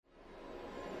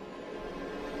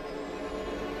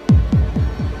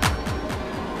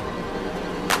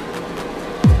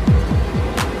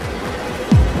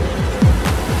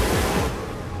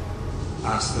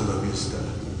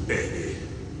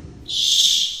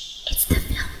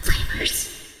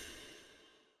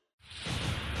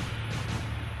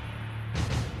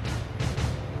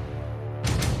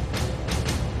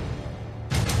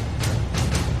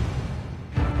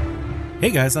Hey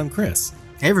guys, I'm Chris.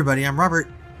 Hey everybody, I'm Robert.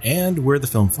 And we're the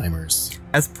Film Flamers.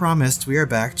 As promised, we are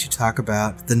back to talk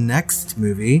about the next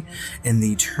movie in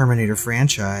the Terminator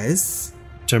franchise.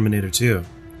 Terminator 2,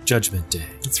 Judgment Day.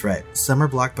 That's right. Summer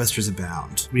blockbusters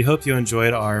abound. We hope you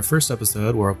enjoyed our first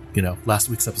episode, or, last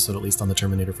week's episode at least, on the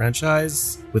Terminator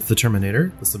franchise with the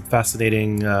Terminator, with some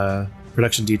fascinating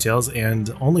production details,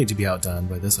 and only to be outdone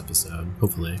by this episode,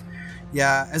 hopefully.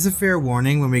 Yeah, as a fair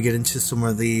warning, when we get into some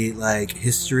of the,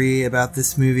 history about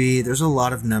this movie, there's a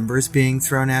lot of numbers being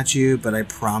thrown at you, but I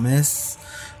promise,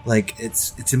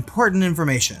 it's important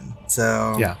information,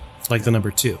 so... Yeah, like the number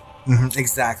 2. Mm-hmm,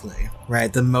 exactly.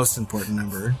 Right, the most important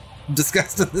number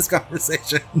discussed in this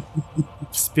conversation.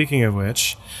 Speaking of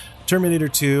which, Terminator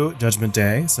 2, Judgment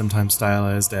Day, sometimes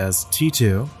stylized as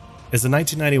T2, is a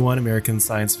 1991 American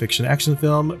science fiction action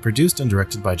film produced and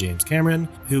directed by James Cameron,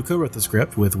 who co-wrote the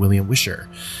script with William Wisher.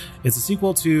 It's a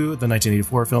sequel to the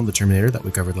 1984 film The Terminator that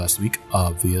we covered last week,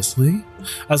 obviously,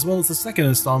 as well as the second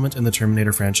installment in the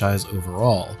Terminator franchise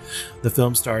overall. The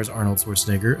film stars Arnold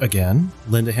Schwarzenegger again,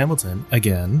 Linda Hamilton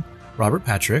again, Robert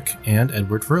Patrick, and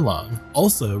Edward Furlong.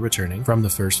 Also returning from the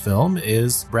first film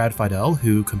is Brad Fiedel,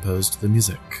 who composed the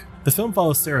music. The film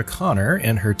follows Sarah Connor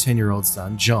and her 10-year-old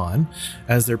son, John,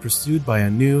 as they're pursued by a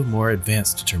new, more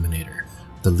advanced Terminator.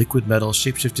 The liquid metal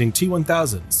shape-shifting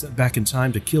T-1000 sent back in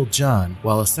time to kill John,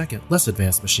 while a second, less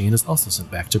advanced machine is also sent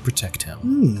back to protect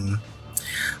him.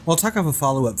 Well, talk of a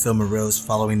follow-up film arose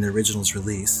following the original's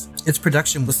release. Its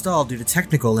production was stalled due to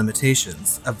technical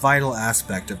limitations, a vital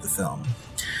aspect of the film.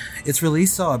 Its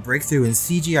release saw a breakthrough in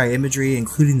CGI imagery,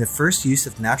 including the first use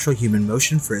of natural human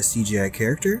motion for a CGI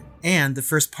character, and the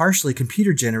first partially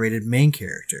computer-generated main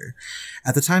character.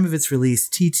 At the time of its release,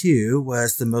 T2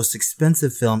 was the most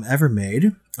expensive film ever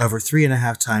made, over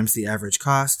 3.5 times the average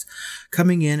cost,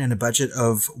 coming in a budget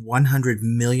of $100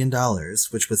 million,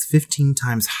 which was 15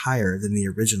 times higher than the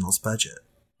original's budget.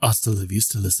 Hasta la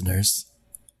vista, listeners.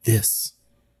 This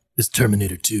is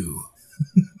Terminator 2.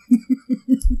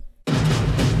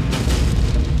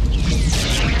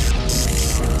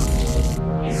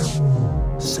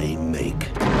 Same make.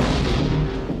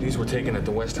 These were taken at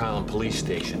the West Highland Police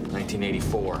Station,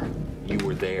 1984. You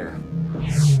were there.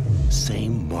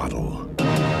 Same model.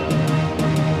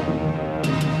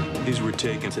 These were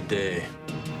taken today.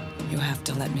 You have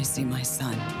to let me see my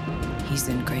son. He's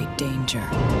in great danger.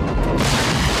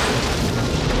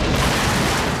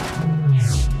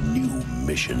 New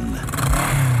mission.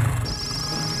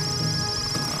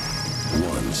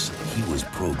 Once, he was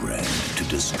programmed to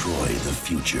destroy the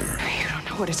future. You don't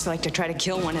know what it's like to try to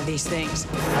kill one of these things.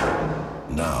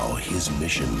 Now, his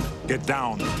mission... Get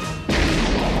down.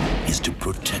 ...is to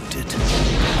protect it.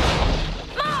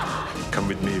 Mom! Come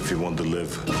with me if you want to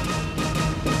live.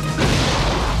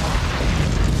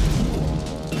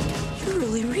 You're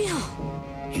really real.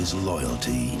 His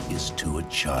loyalty is to a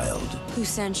child. Who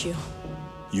sent you?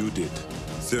 You did.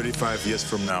 35 years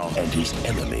from now. And his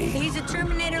enemy... He's a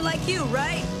Terminator like you,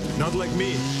 right? Not like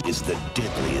me. ...is the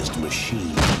deadliest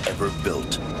machine ever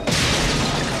built.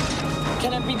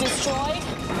 Can it be destroyed?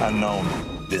 Unknown.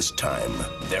 This time,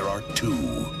 there are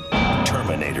 2.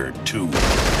 Terminator 2.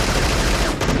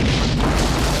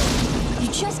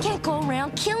 You just can't go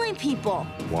around killing people.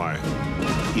 Why?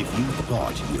 If you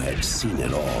thought you had seen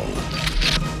it all...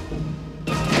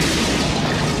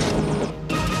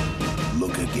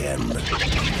 Look again.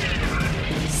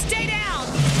 Stay down!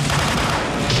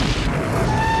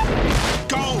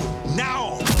 Go!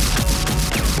 Now!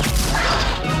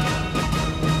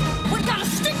 We gotta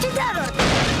stick together!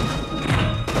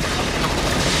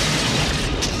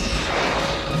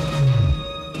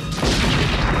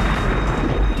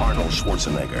 Arnold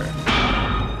Schwarzenegger.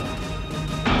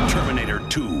 Terminator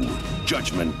 2,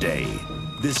 Judgment Day.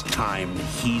 This time,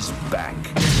 he's back.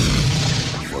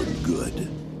 For good.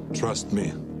 Trust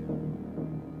me.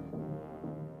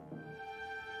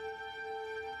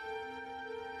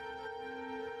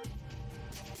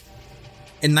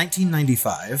 In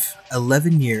 1995,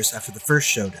 11 years after the first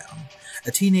showdown,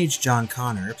 a teenage John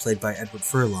Connor, played by Edward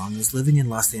Furlong, is living in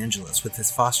Los Angeles with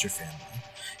his foster family.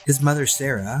 His mother,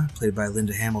 Sarah, played by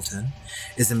Linda Hamilton,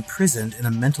 is imprisoned in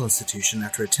a mental institution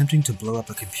after attempting to blow up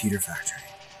a computer factory.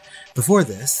 Before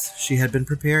this, she had been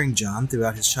preparing John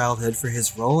throughout his childhood for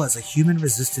his role as a human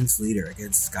resistance leader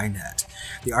against Skynet,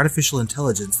 the artificial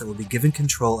intelligence that will be given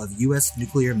control of U.S.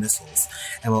 nuclear missiles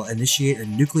and will initiate a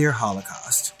nuclear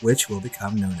holocaust, which will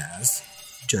become known as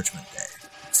Judgment Day.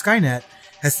 Skynet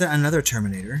has sent another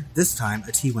Terminator, this time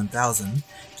a T-1000,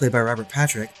 played by Robert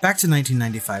Patrick, back to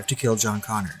 1995 to kill John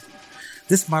Connor.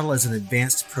 This model is an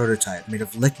advanced prototype made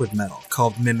of liquid metal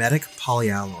called mimetic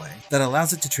polyalloy that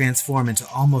allows it to transform into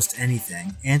almost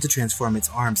anything and to transform its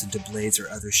arms into blades or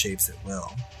other shapes at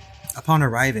will. Upon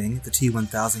arriving, the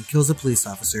T-1000 kills a police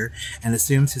officer and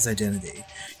assumes his identity,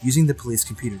 using the police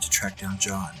computer to track down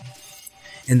John.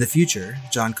 In the future,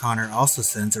 John Connor also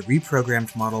sends a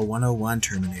reprogrammed Model 101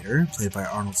 Terminator, played by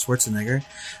Arnold Schwarzenegger,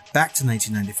 back to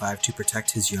 1995 to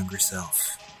protect his younger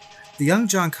self. The young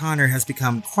John Connor has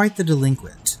become quite the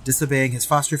delinquent, disobeying his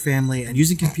foster family and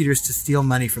using computers to steal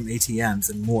money from ATMs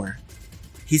and more.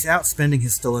 He's out spending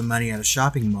his stolen money at a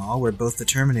shopping mall where both the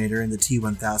Terminator and the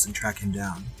T-1000 track him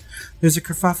down. There's a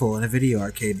kerfuffle in a video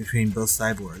arcade between both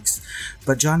cyborgs,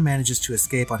 but John manages to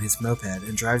escape on his moped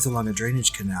and drives along a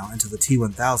drainage canal until the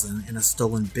T-1000 in a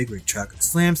stolen big rig truck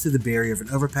slams through the barrier of an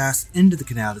overpass into the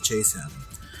canal to chase him.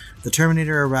 The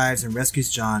Terminator arrives and rescues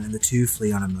John, and the two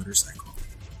flee on a motorcycle.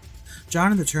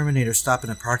 John and the Terminator stop in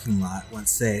a parking lot,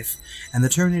 once safe, and the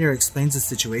Terminator explains the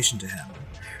situation to him.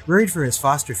 Worried for his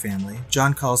foster family,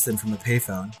 John calls them from a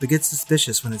payphone, but gets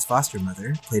suspicious when his foster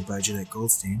mother, played by Jeanette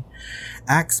Goldstein,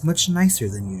 acts much nicer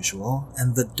than usual,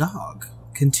 and the dog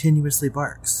continuously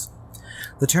barks.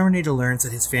 The Terminator learns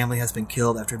that his family has been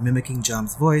killed after mimicking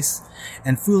John's voice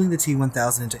and fooling the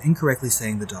T-1000 into incorrectly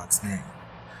saying the dog's name.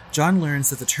 John learns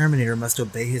that the Terminator must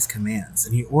obey his commands,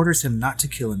 and he orders him not to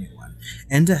kill anyone,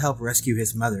 and to help rescue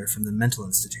his mother from the mental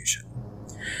institution.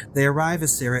 They arrive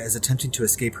as Sarah is attempting to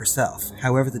escape herself.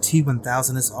 However, the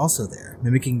T-1000 is also there,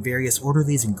 mimicking various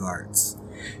orderlies and guards.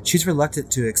 She's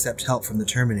reluctant to accept help from the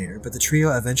Terminator, but the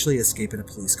trio eventually escape in a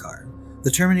police car.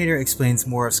 The Terminator explains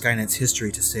more of Skynet's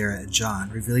history to Sarah and John,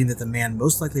 revealing that the man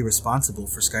most likely responsible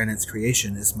for Skynet's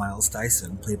creation is Miles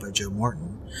Dyson, played by Joe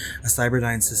Morton, a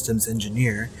Cyberdyne systems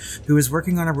engineer who is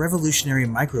working on a revolutionary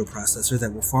microprocessor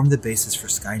that will form the basis for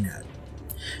Skynet.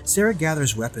 Sarah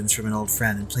gathers weapons from an old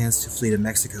friend and plans to flee to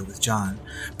Mexico with John,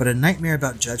 but a nightmare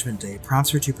about Judgment Day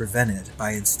prompts her to prevent it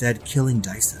by instead killing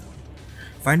Dyson.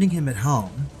 Finding him at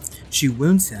home, she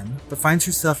wounds him, but finds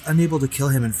herself unable to kill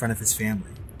him in front of his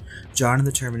family. John and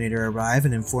the Terminator arrive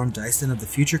and inform Dyson of the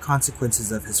future consequences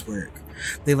of his work.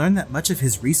 They learn that much of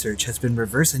his research has been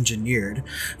reverse engineered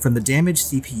from the damaged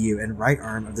CPU and right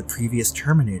arm of the previous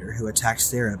Terminator who attacked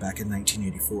Sarah back in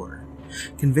 1984.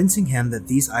 Convincing him that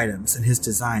these items and his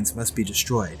designs must be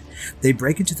destroyed, they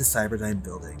break into the Cyberdyne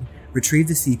building, retrieve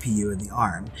the CPU and the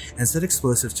arm, and set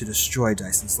explosives to destroy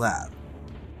Dyson's lab.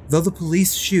 Though the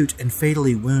police shoot and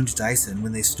fatally wound Dyson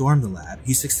when they storm the lab,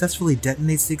 he successfully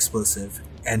detonates the explosive,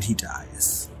 and he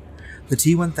dies. The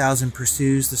T-1000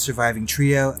 pursues the surviving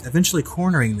trio, eventually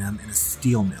cornering them in a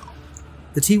steel mill.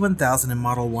 The T-1000 and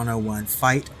Model 101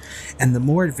 fight, and the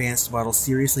more advanced model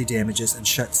seriously damages and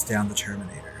shuts down the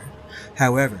Terminator.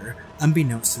 However,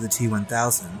 unbeknownst to the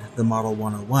T-1000, the Model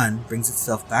 101 brings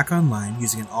itself back online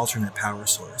using an alternate power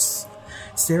source.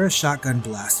 Sarah's shotgun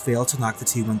blasts fail to knock the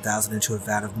T-1000 into a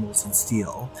vat of molten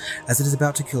steel. As it is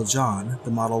about to kill John,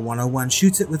 the Model 101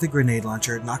 shoots it with a grenade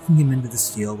launcher, knocking him into the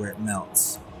steel where it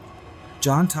melts.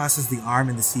 John tosses the arm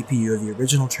and the CPU of the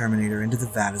original Terminator into the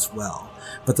vat as well,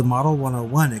 but the Model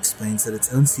 101 explains that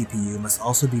its own CPU must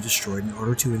also be destroyed in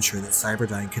order to ensure that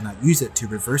Cyberdyne cannot use it to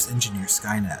reverse engineer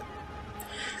Skynet.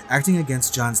 Acting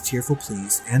against John's tearful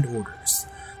pleas and orders,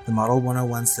 the Model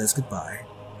 101 says goodbye,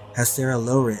 has Sarah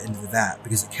lower it into the vat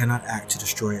because it cannot act to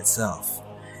destroy itself,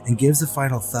 and gives a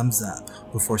final thumbs up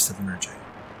before submerging.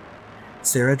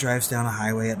 Sarah drives down a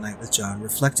highway at night with John,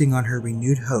 reflecting on her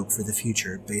renewed hope for the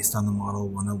future based on the Model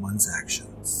 101's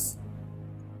actions.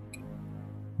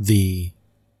 The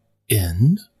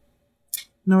end?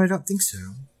 No, I don't think so.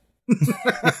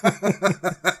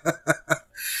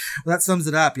 Well, that sums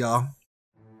it up, y'all.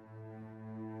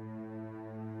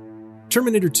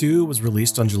 Terminator 2 was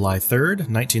released on July 3rd,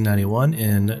 1991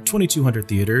 in 2,200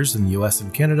 theaters in the US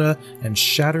and Canada and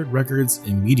shattered records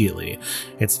immediately.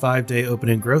 Its 5-day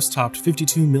opening gross topped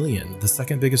 $52 million, the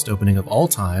second biggest opening of all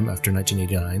time after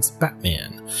 1989's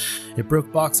Batman. It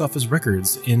broke box office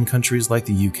records in countries like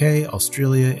the UK,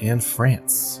 Australia, and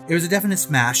France. It was a definite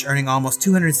smash, earning almost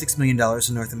 $206 million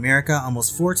in North America,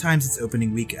 almost 4 times its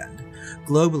opening weekend.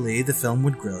 Globally, the film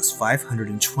would gross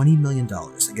 $520 million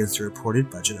against a reported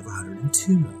budget of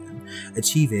 $102 million,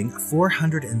 achieving a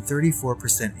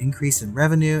 434% increase in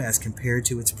revenue as compared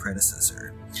to its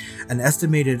predecessor. An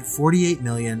estimated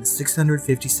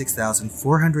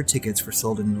 48,656,400 tickets were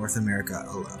sold in North America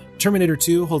alone. Terminator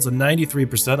 2 holds a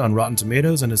 93% on Rotten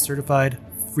Tomatoes and is certified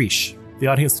fresh. The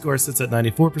audience score sits at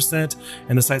 94%,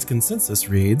 and the site's consensus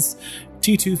reads,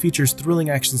 T2 features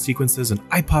thrilling action sequences and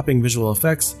eye-popping visual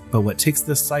effects, but what takes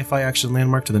this sci-fi action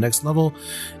landmark to the next level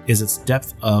is its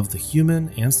depth of the human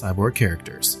and cyborg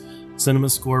characters.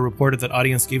 CinemaScore reported that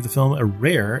audience gave the film a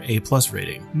rare A+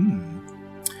 rating.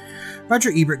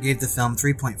 Roger Ebert gave the film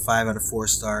 3.5 out of 4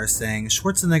 stars, saying,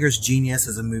 Schwarzenegger's genius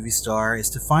as a movie star is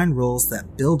to find roles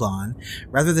that build on,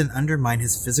 rather than undermine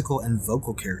his physical and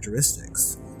vocal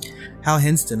characteristics. Hal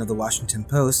Hinston of the Washington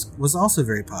Post was also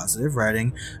very positive,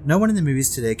 writing, no one in the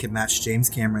movies today can match James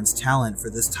Cameron's talent for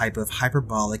this type of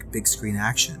hyperbolic big-screen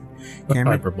action.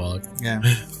 Hyperbolic. Yeah.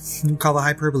 Call the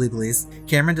hyperbole, please.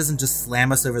 Cameron doesn't just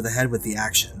slam us over the head with the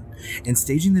action. In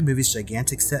staging the movie's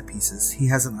gigantic set pieces, he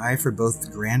has an eye for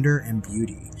both grandeur and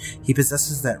beauty. He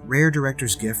possesses that rare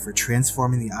director's gift for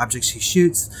transforming the objects he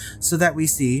shoots so that we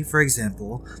see, for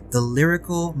example, the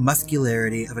lyrical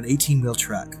muscularity of an 18-wheel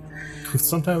truck.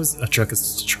 Sometimes a truck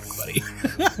is just a truck, buddy.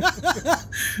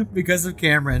 Because of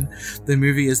Cameron, the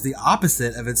movie is the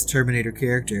opposite of its Terminator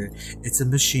character. It's a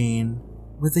machine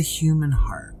with a human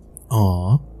heart.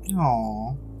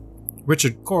 Aww.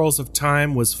 Richard Quarles of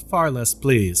Time was far less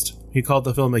pleased. He called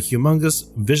the film a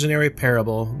humongous, visionary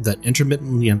parable that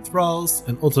intermittently enthralls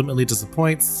and ultimately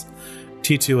disappoints.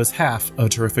 T2 is half a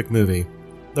terrific movie.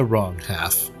 The wrong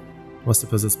half. Well, I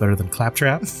suppose it's better than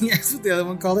Claptrap. Yeah, that's what the other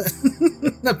one called it.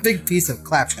 A big piece of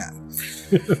Claptrap.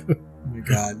 Oh my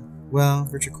god. Well,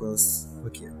 Richard Quarles,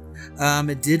 look cute.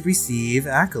 It did receive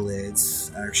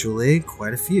accolades, actually,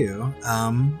 quite a few.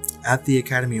 At the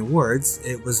Academy Awards,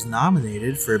 it was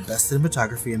nominated for Best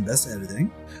Cinematography and Best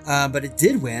Editing, but it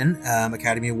did win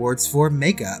Academy Awards for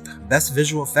Makeup, Best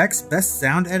Visual Effects, Best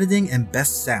Sound Editing, and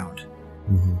Best Sound.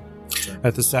 Mm-hmm.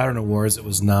 At the Saturn Awards, it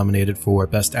was nominated for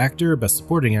Best Actor, Best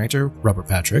Supporting Actor, Robert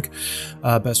Patrick,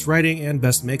 Best Writing, and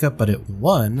Best Makeup, but it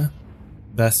won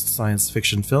Best Science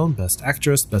Fiction Film, Best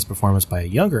Actress, Best Performance by a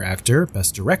Younger Actor,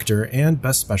 Best Director, and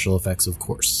Best Special Effects, of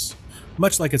course.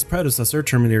 Much like its predecessor,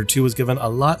 Terminator 2 was given a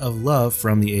lot of love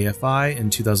from the AFI. In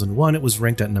 2001, it was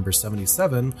ranked at number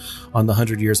 77 on the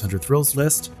 100 Years, 100 Thrills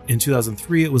list. In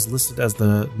 2003, it was listed as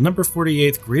the number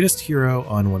 48th greatest hero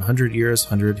on 100 Years,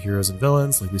 100 Heroes and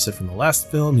Villains. Like we said from the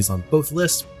last film, he's on both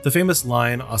lists. The famous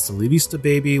line, Hasta la vista,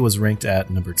 baby, was ranked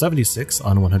at number 76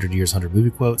 on 100 Years, 100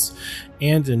 Movie Quotes.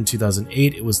 And in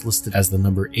 2008, it was listed as the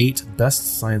number 8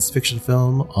 best science fiction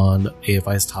film on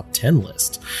AFI's top 10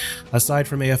 list. Aside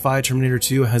from AFI, Terminator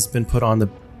 2 has been put on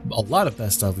a lot of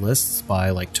best of lists by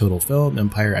like Total Film,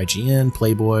 Empire, IGN,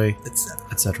 Playboy,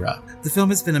 etc. The film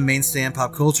has been a mainstay in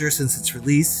pop culture since its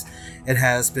release. It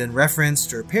has been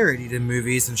referenced or parodied in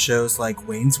movies and shows like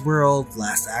Wayne's World,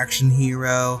 Last Action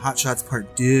Hero, Hot Shots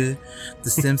Part 2, The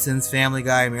Simpsons, Family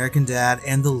Guy, American Dad,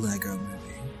 and The Lego Movie.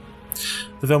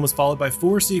 The film was followed by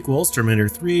 4 sequels: Terminator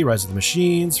 3, Rise of the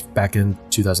Machines, back in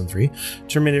 2003,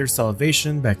 Terminator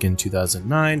Salvation, back in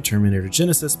 2009, Terminator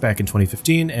Genesis, back in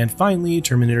 2015, and finally,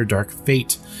 Terminator Dark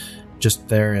Fate, just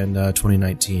there in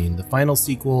 2019. The final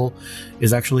sequel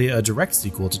is actually a direct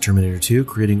sequel to Terminator 2,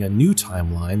 creating a new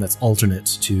timeline that's alternate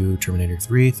to Terminator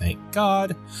 3, thank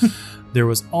God. There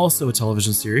was also a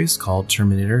television series called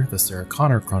Terminator, The Sarah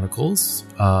Connor Chronicles,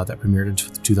 that premiered in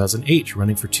 2008,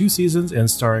 running for 2 seasons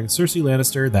and starring Cersei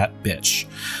Lannister, that bitch,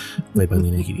 played by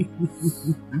Lena Headey.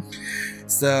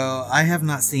 So, I have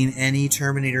not seen any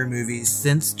Terminator movies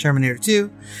since Terminator 2,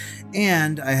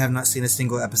 and I have not seen a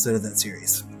single episode of that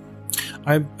series.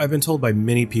 I've been told by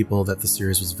many people that the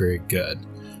series was very good.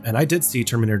 And I did see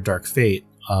Terminator Dark Fate,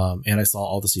 and I saw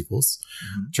all the sequels.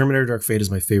 Mm-hmm. Terminator Dark Fate is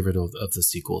my favorite of the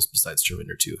sequels besides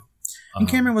Terminator 2. And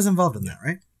Cameron was involved in that,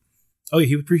 right? Oh,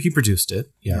 he produced it,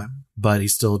 yeah. But he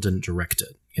still didn't direct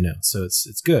it, So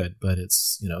it's good, but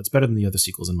it's better than the other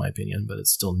sequels in my opinion, but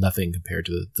it's still nothing compared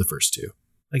to the first 2.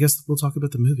 I guess we'll talk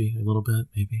about the movie a little bit,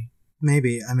 maybe.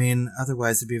 Maybe. I mean,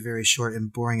 otherwise it'd be a very short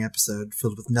and boring episode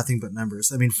filled with nothing but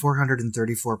numbers. I mean,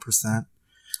 434%.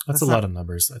 That's a lot of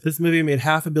numbers. This movie made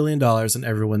 $500 million and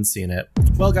everyone's seen it.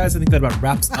 Well, guys, I think that about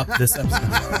wraps up this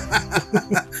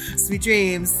episode. Sweet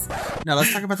dreams. Now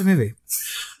let's talk about the movie.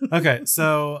 Okay,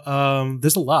 so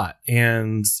there's a lot.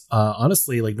 And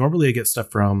honestly, like normally I get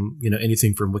stuff from,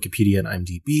 anything from Wikipedia and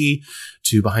IMDb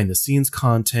to behind the scenes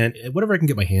content, whatever I can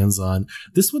get my hands on.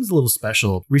 This one's a little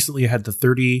special. Recently I had the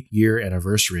 30-year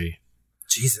anniversary.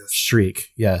 Jesus.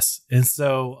 Streak, yes. And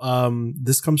so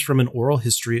this comes from an oral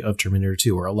history of Terminator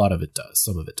 2, or a lot of it does.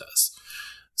 Some of it does.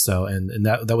 So, and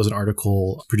that was an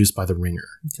article produced by The Ringer.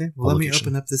 Okay, well, let me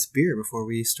open up this beer before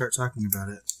we start talking about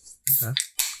it. Okay.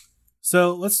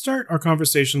 So let's start our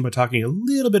conversation by talking a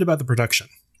little bit about the production.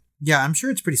 Yeah, I'm sure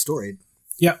it's pretty storied.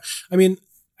 Yeah. I mean,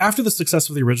 after the success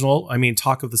of the original,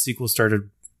 talk of the sequel started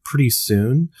pretty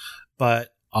soon, but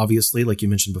obviously, like you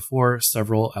mentioned before,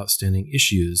 several outstanding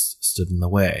issues stood in the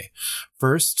way.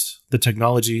 First, the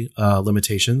technology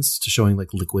limitations to showing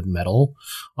like liquid metal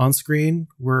on screen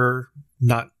were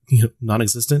not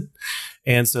non-existent.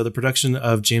 And so the production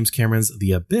of James Cameron's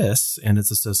The Abyss and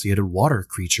its associated water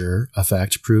creature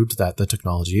effect proved that the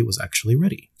technology was actually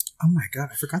ready. Oh my God,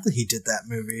 I forgot that he did that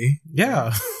movie.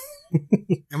 Yeah.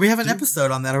 And we have an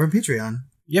episode on that over on Patreon.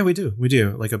 Yeah, we do.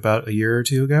 Like about a year or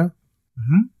two ago.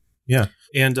 Mm-hmm. Yeah.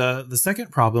 And the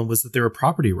second problem was that there were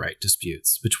property right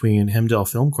disputes between Hemdell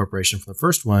Film Corporation for the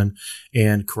first one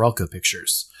and Coralco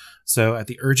Pictures. So at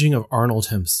the urging of Arnold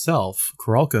himself,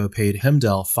 Coralco paid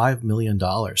Hemdell $5 million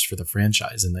for the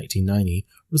franchise in 1990,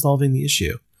 resolving the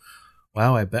issue.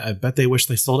 Wow, I bet they wish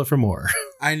they sold it for more.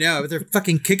 I know, but they're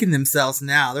fucking kicking themselves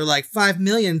now. They're like, 5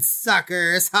 million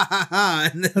suckers, ha ha ha.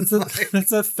 And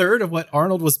that's a third of what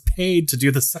Arnold was paid to do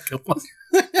the second one.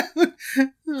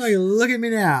 Like, look at me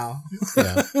now.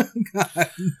 Yeah. God.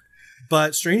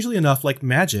 But strangely enough, like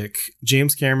magic,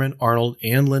 James Cameron, Arnold,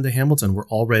 and Linda Hamilton were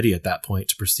all ready at that point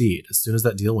to proceed. As soon as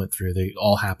that deal went through, they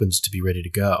all happened to be ready to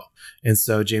go. And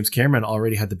so James Cameron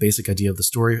already had the basic idea of the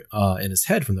story in his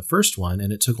head from the first one,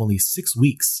 and it took only 6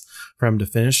 weeks for him to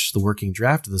finish the working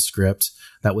draft of the script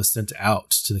that was sent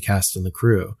out to the cast and the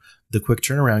crew. The quick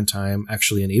turnaround time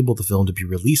actually enabled the film to be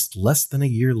released less than a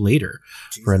year later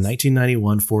for a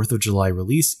 1991 4th of July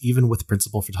release, even with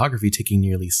principal photography taking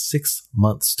nearly 6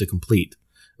 months to complete.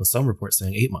 With some reports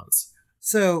saying 8 months.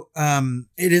 So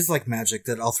it is like magic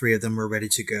that all three of them were ready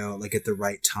to go like at the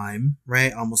right time,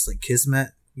 right? Almost like Kismet,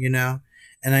 you know?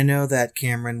 And I know that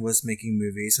Cameron was making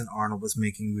movies and Arnold was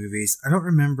making movies. I don't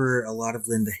remember a lot of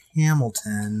Linda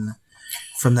Hamilton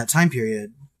from that time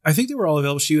period. I think they were all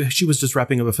available. She was just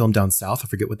wrapping up a film down south. I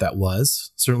forget what that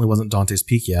was. Certainly wasn't Dante's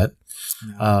Peak yet.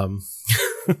 No.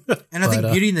 And I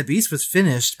think Beauty and the Beast was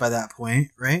finished by that point,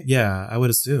 right? Yeah, I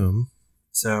would assume.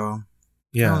 So,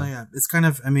 yeah. It's kind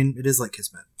of, I mean, it is like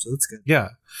Kismet. So that's good. Yeah.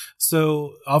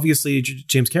 So obviously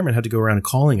James Cameron had to go around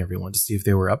calling everyone to see if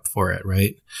they were up for it,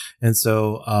 right? And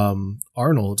so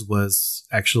Arnold was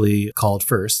actually called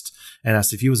first and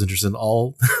asked if he was interested.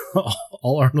 All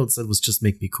Arnold said was just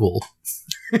make me cool.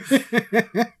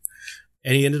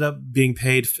 And he ended up being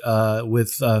paid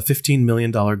with a $15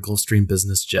 million Gulfstream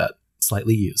business jet,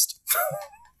 slightly used.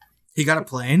 He got a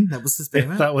plane? That was his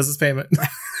payment? That was his payment.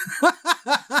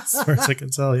 As far as I can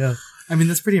tell, yeah. I mean,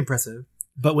 that's pretty impressive.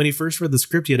 But when he first read the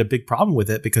script, he had a big problem with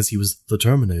it because he was the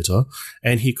Terminator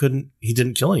and he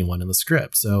didn't kill anyone in the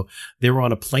script. So they were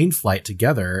on a plane flight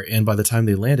together. And by the time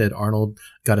they landed, Arnold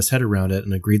got his head around it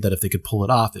and agreed that if they could pull it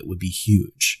off, it would be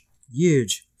huge.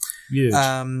 Huge.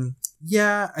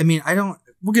 Yeah. I mean,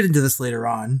 we'll get into this later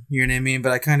on. You know what I mean?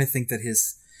 But I kind of think that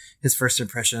his first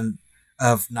impression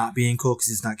of not being cool because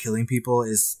he's not killing people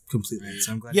is completely.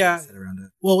 So I'm glad he got his head around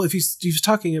it. Well, if he's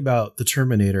talking about the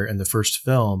Terminator and the first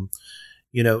film,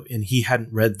 you know, and he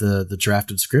hadn't read the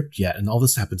drafted script yet, and all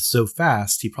this happened so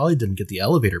fast, he probably didn't get the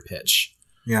elevator pitch.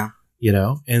 Yeah. You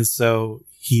know, and so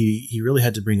he really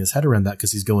had to bring his head around that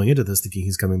because he's going into this thinking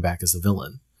he's coming back as a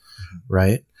villain. Mm-hmm.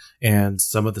 Right. And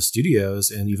some of the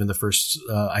studios and even the first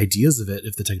ideas of it,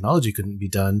 if the technology couldn't be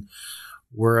done,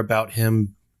 were about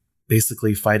him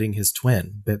basically fighting his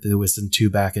twin. But there was in 2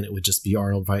 back and it would just be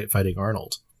Arnold fighting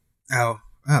Arnold. Oh.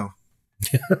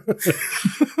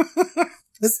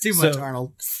 That's too much,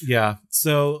 Arnold. Yeah.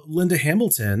 So Linda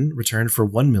Hamilton returned for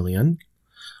 $1 million,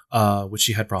 which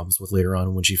she had problems with later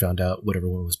on when she found out what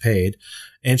everyone was paid.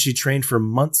 And she trained for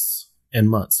months and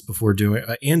months before doing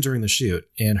and during the shoot.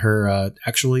 And her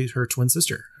twin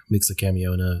sister makes a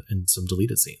cameo in some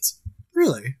deleted scenes.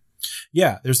 Really?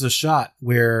 Yeah. There's a shot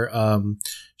where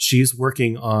she's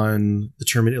working on the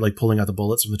Terminator, like pulling out the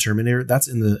bullets from the Terminator. That's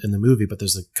in the movie, but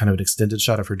there's a kind of an extended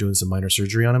shot of her doing some minor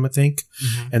surgery on him, I think.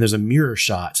 Mm-hmm. And there's a mirror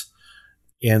shot.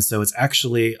 And so it's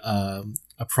actually a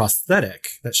prosthetic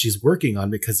that she's working on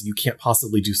because you can't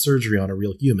possibly do surgery on a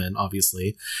real human,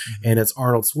 obviously. Mm-hmm. And it's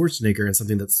Arnold Schwarzenegger and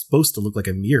something that's supposed to look like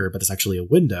a mirror, but it's actually a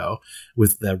window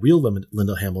with the real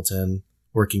Linda Hamilton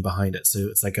working behind it. So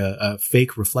it's like a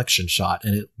fake reflection shot,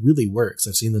 and it really works.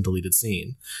 I've seen the deleted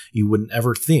scene. You wouldn't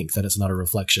ever think that it's not a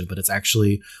reflection, but it's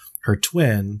actually her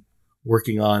twin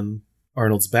working on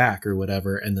Arnold's back or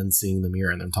whatever, and then seeing the mirror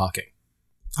and them talking.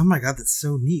 Oh my God, that's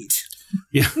so neat.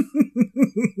 Yeah.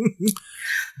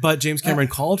 But James Cameron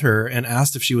called her and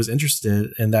asked if she was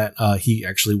interested and that he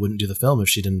actually wouldn't do the film if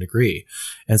she didn't agree.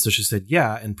 And so she said,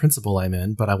 yeah, in principle I'm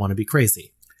in, but I want to be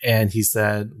crazy. And he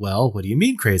said, well, what do you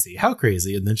mean crazy? How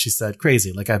crazy? And then she said,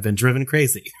 crazy, like I've been driven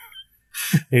crazy.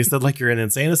 And he said, like you're in an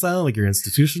insane asylum, like you're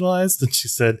institutionalized. And she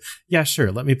said, yeah,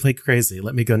 sure. Let me play crazy.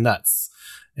 Let me go nuts.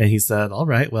 And he said, all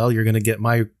right, well, you're going to get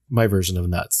my version of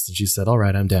nuts. And she said, all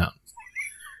right, I'm down.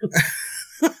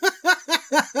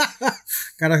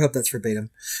 God, I hope that's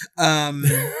verbatim.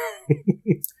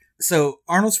 So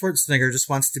Arnold Schwarzenegger just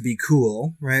wants to be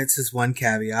cool, right? It's his one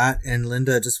caveat. And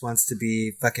Linda just wants to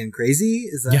be fucking crazy.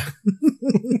 Is that?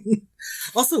 Yeah.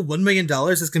 Also, $1 million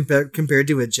as compared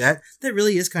to a jet. That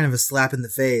really is kind of a slap in the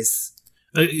face.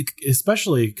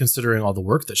 Especially considering all the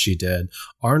work that she did.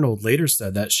 Arnold later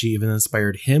said that she even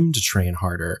inspired him to train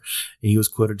harder. And he was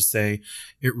quoted to say,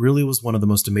 "It really was one of the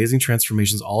most amazing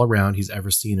transformations all around he's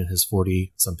ever seen in his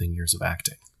 40-something years of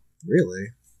acting." Really?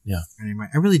 Yeah. Anyway,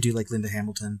 I really do like Linda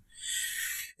Hamilton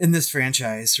in this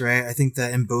franchise, right? I think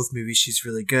that in both movies, she's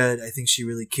really good. I think she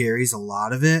really carries a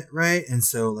lot of it, right? And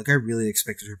so, like, I really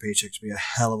expected her paycheck to be a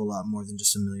hell of a lot more than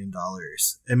just $1 million.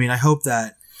 I mean, I hope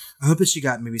that she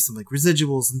got maybe some like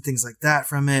residuals and things like that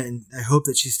from it. And I hope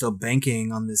that she's still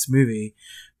banking on this movie.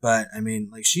 But I mean,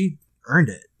 like, she earned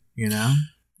it, you know?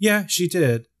 Yeah, she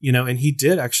did, you know, and he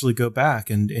did actually go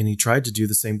back and he tried to do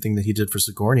the same thing that he did for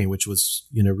Sigourney, which was,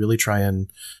 you know, really try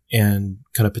and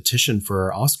kind of petition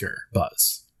for Oscar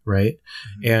buzz. Right.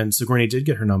 Mm-hmm. And Sigourney did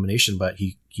get her nomination, but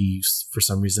he, for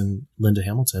some reason, Linda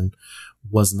Hamilton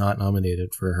was not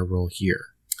nominated for her role here.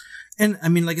 And I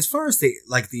mean, like, as far as the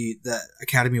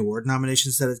Academy Award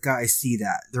nominations that it got, I see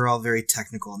that they're all very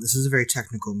technical, and this is a very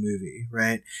technical movie,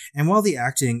 right? And while the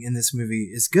acting in this movie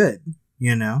is good,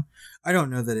 you know, I don't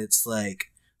know that it's like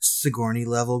Sigourney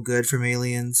level good from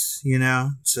Aliens, you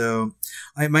know? So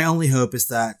my only hope is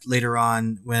that later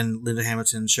on when Linda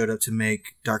Hamilton showed up to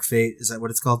make Dark Fate, is that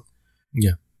what it's called?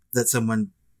 Yeah. That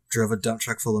someone drove a dump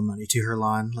truck full of money to her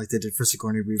lawn like they did for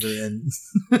Sigourney Weaver. And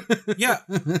yeah,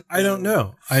 I don't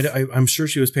know. I'm sure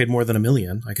she was paid more than $1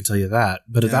 million. I can tell you that.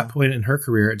 But at that point in her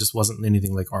career, it just wasn't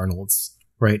anything like Arnold's.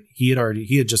 Right. He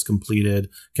had just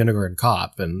completed Kindergarten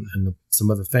Cop and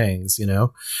some other things, you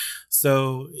know,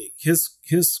 so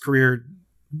his career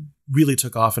really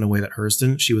took off in a way that hers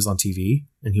didn't. She was on TV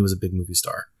and he was a big movie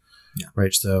star. Yeah.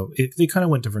 Right. So they kind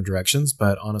of went different directions.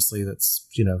 But honestly, that's,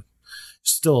 you know,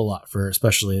 still a lot for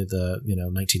especially the, you know,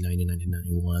 1990,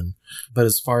 1991. But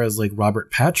as far as like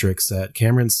Robert Patrick said,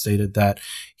 Cameron stated that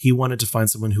he wanted to find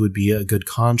someone who would be a good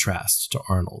contrast to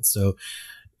Arnold. So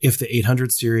if the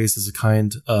 800 series is a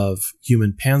kind of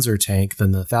human Panzer tank,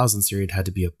 then the 1000 series had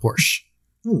to be a Porsche.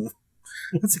 Ooh,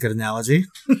 that's a good analogy.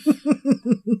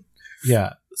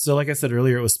 Yeah. So like I said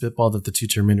earlier, it was spitballed that the two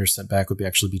Terminators sent back would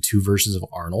actually be two versions of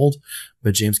Arnold.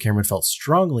 But James Cameron felt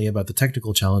strongly about the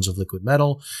technical challenge of liquid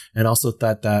metal and also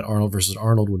thought that Arnold versus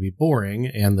Arnold would be boring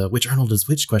and the which Arnold is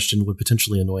which question would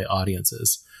potentially annoy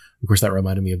audiences. Of course, that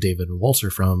reminded me of David and Walter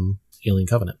from Alien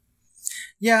Covenant.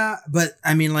 Yeah, but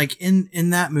I mean, like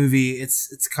in that movie,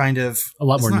 it's kind of a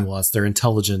lot more nuanced. They're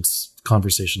intelligent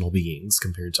conversational beings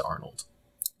compared to Arnold.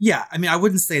 Yeah, I mean, I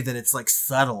wouldn't say that it's like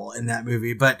subtle in that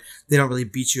movie, but they don't really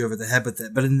beat you over the head with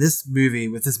it. But in this movie,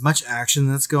 with as much action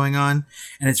that's going on,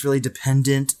 and it's really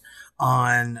dependent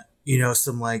on, you know,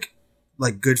 some like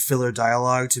good filler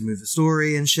dialogue to move the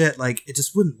story and shit, like it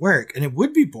just wouldn't work, and it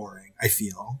would be boring, I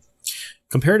feel.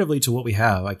 Comparatively to what we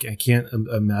have, I can't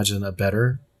imagine a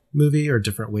better movie or a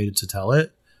different way to tell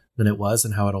it than it was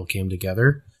and how it all came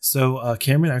together. So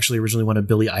Cameron actually originally wanted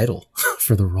Billy Idol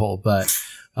for the role, but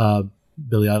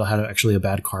Billy Idol had actually a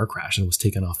bad car crash and was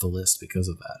taken off the list because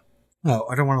of that. Oh,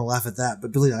 I don't want to laugh at that,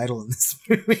 but Billy Idol in this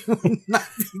movie would not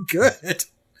be good.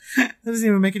 That doesn't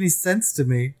even make any sense to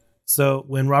me. So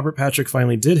when Robert Patrick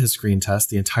finally did his screen test,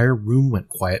 the entire room went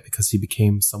quiet because he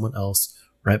became someone else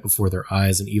right before their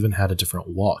eyes and even had a different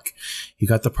walk. He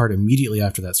got the part immediately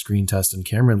after that screen test, and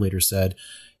Cameron later said,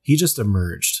 he just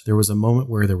emerged. There was a moment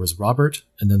where there was Robert,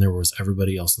 and then there was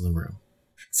everybody else in the room.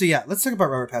 So yeah, let's talk about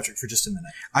Robert Patrick for just a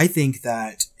minute. I think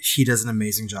that he does an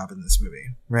amazing job in this movie,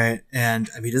 right? And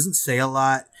I mean, he doesn't say a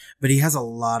lot, but he has a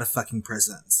lot of fucking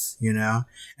presence, you know?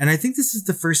 And I think this is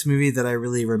the first movie that I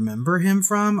really remember him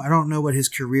from. I don't know what his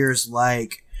career is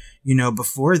like, you know,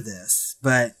 before this,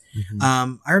 but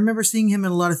I remember seeing him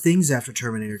in a lot of things after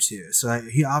Terminator 2. So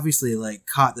he obviously like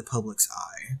caught the public's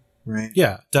eye, right?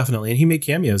 Yeah, definitely. And he made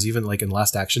cameos even like in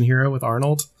Last Action Hero with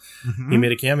Arnold. He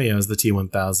made a cameo as the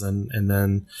T-1000, and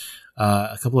then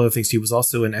a couple other things. He was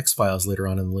also in X-Files later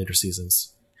on in the later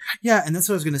seasons. Yeah, and that's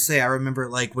what I was going to say. I remember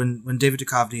like when David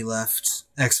Duchovny left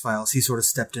X-Files, he sort of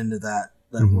stepped into that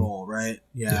role, right?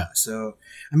 Yeah. So,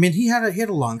 I mean, he had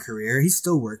a long career. He's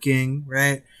still working,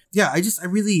 right? Yeah, I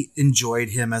really enjoyed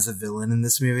him as a villain in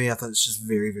this movie. I thought it's just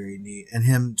very, very neat. And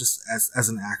him just as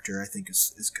an actor, I think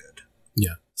is good.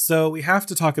 Yeah. So we have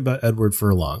to talk about Edward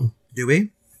Furlong. Do we?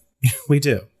 We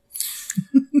do.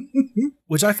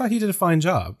 Which I thought he did a fine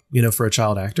job, you know, for a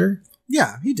child actor.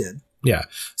 Yeah, he did. Yeah.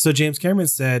 So James Cameron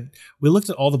said, we looked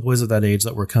at all the boys of that age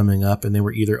that were coming up, and they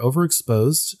were either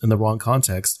overexposed in the wrong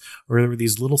context, or there were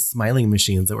these little smiling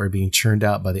machines that were being churned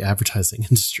out by the advertising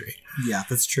industry. Yeah,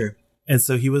 that's true. And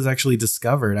so he was actually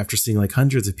discovered after seeing like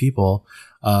hundreds of people,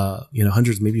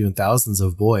 hundreds, maybe even thousands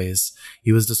of boys.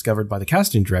 He was discovered by the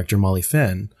casting director, Molly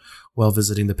Finn, while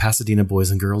visiting the Pasadena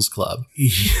Boys and Girls Club.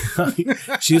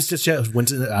 She was just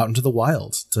went out into the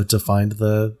wild to find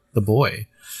the boy.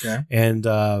 Okay.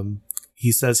 And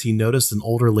he says he noticed an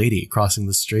older lady crossing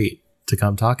the street to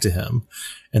come talk to him.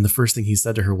 And the first thing he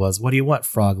said to her was, "What do you want,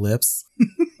 frog lips?"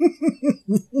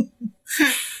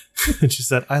 And she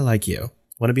said, "I like you.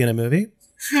 Want to be in a movie?"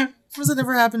 Does that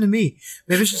never happen to me?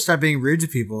 Maybe I should start being rude to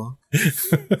people.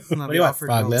 What do you want,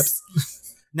 frog lips?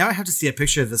 Now I have to see a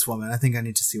picture of this woman. I think I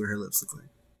need to see what her lips look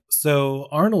like. So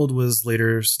Arnold was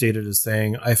later stated as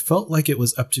saying, "I felt like it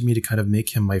was up to me to kind of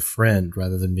make him my friend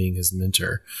rather than being his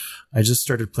mentor. I just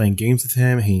started playing games with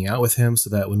him, hanging out with him, so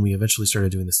that when we eventually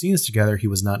started doing the scenes together, he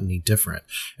was not any different."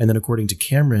 And then according to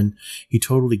Cameron, he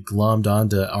totally glommed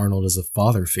onto Arnold as a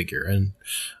father figure. And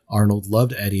Arnold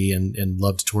loved Eddie and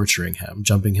loved torturing him,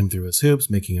 jumping him through his hoops,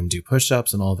 making him do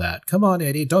push-ups and all that. "Come on,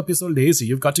 Eddie, don't be so lazy.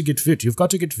 You've got to get fit. You've got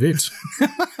to get fit."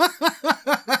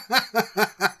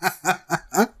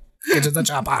 Get to the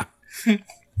chopper.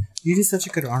 You did such a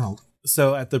good Arnold.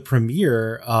 So at the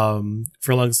premiere,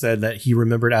 Furlong said that he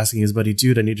remembered asking his buddy,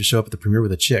 "Dude, I need to show up at the premiere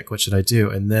with a chick. What should I do?"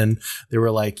 And then they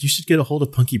were like, "You should get a hold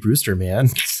of Punky Brewster, man."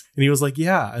 And he was like,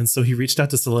 "Yeah." And so he reached out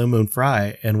to Salome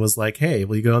Fry and was like, "Hey,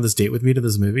 will you go on this date with me to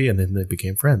this movie?" And then they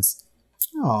became friends.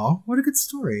 Oh, what a good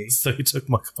story. So he took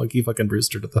Punky fucking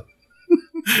Brewster to the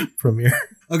premiere.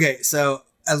 Okay, so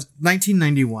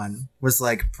 1991 was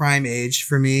like prime age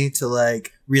for me to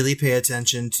like really pay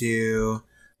attention to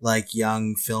like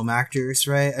young film actors,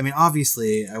 right? I mean,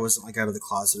 obviously I wasn't like out of the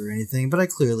closet or anything, but I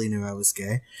clearly knew I was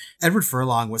gay. Edward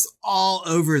Furlong was all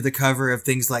over the cover of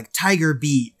things like Tiger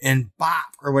Beat and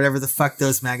Bop or whatever the fuck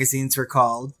those magazines were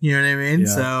called. You know what I mean?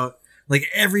 Yeah. So like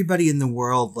everybody in the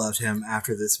world loved him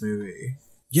after this movie.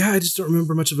 Yeah, I just don't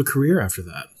remember much of a career after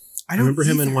that. I remember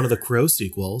him in one of the Crow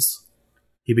sequels.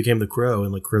 He became the Crow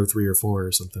in like Crow 3 or 4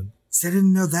 or something. So I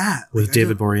didn't know that. With like,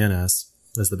 David Boreanaz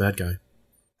as the bad guy.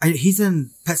 He's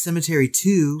in Pet Sematary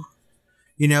 2,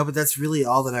 you know, but that's really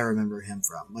all that I remember him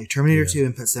from. Like Terminator 2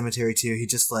 and Pet Sematary 2, he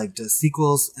just like does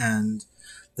sequels and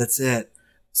that's it.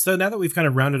 So now that we've kind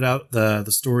of rounded out the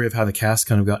story of how the cast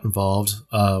kind of got involved,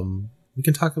 we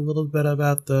can talk a little bit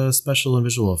about the special and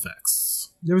visual effects.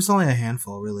 There was only a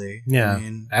handful, really. Yeah, I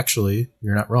mean, actually,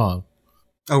 you're not wrong.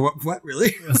 Oh, what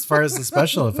really? As far as the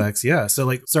special effects, yeah. So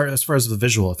as far as the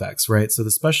visual effects, right? So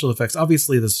the special effects,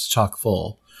 obviously this is chock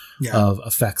full of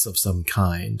effects of some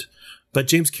kind. But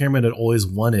James Cameron had always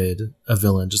wanted a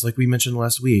villain, just like we mentioned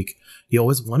last week. He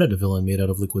always wanted a villain made out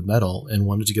of liquid metal and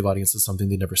wanted to give audiences something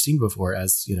they'd never seen before,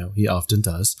 as you know, he often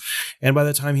does. And by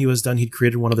the time he was done, he'd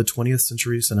created one of the 20th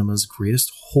century cinema's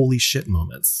greatest holy shit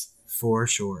moments. For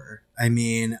sure. I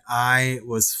mean, I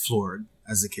was floored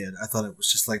as a kid. I thought it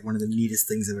was just like one of the neatest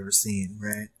things I've ever seen,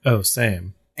 right? Oh,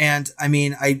 same. And I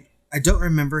mean, I don't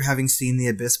remember having seen The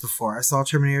Abyss before I saw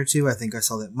Terminator 2. I think I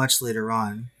saw that much later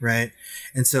on, right?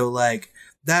 And so like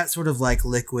that sort of like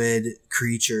liquid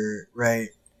creature, right,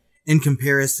 in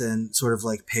comparison sort of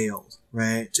like paled,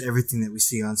 right, to everything that we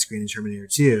see on screen in Terminator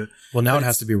 2. Well, now it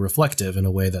has to be reflective in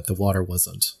a way that the water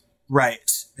wasn't.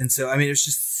 Right. And so, I mean, it was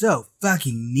just so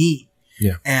fucking neat.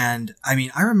 Yeah. And I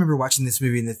mean, I remember watching this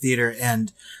movie in the theater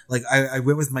and like I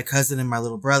went with my cousin and my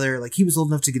little brother. Like he was old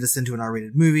enough to get us into an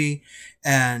R-rated movie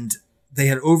and they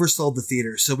had oversold the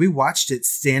theater. So we watched it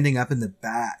standing up in the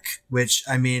back, which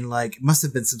I mean, like must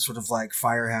have been some sort of like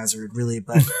fire hazard really,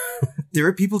 but there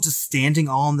were people just standing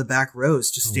all in the back rows,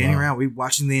 just standing around. We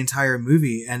watching the entire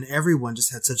movie and everyone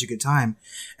just had such a good time.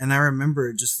 And I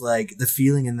remember just like the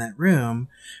feeling in that room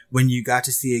when you got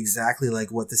to see exactly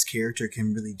like what this character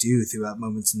can really do throughout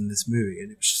moments in this movie.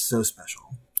 And it was just so special.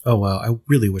 Oh, wow. I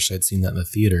really wish I'd seen that in the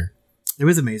theater. It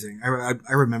was amazing.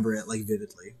 I remember it like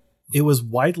vividly. It was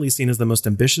widely seen as the most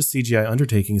ambitious CGI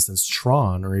undertaking since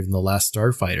Tron or even The Last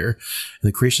Starfighter. And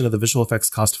the creation of the visual effects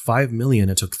cost $5 million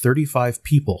and took 35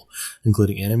 people,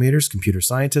 including animators, computer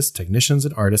scientists, technicians,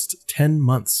 and artists, 10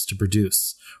 months to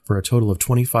produce, for a total of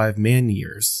 25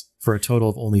 man-years, for a total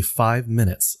of only 5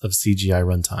 minutes of CGI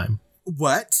runtime.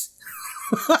 What?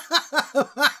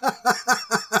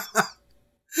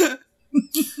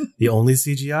 The only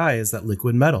CGI is that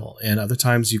liquid metal, and other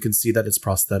times you can see that it's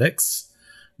prosthetics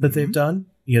that they've done,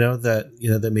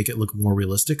 that make it look more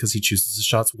realistic because he chooses the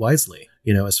shots wisely,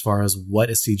 as far as what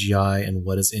is CGI and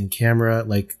what is in camera.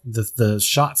 Like the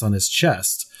shots on his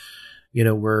chest,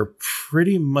 were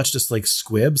pretty much just like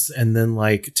squibs and then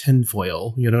like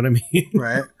tinfoil, you know what I mean?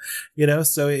 Right.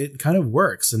 So it kind of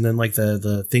works. And then like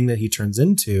the thing that he turns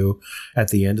into at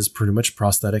the end is pretty much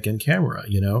prosthetic in camera,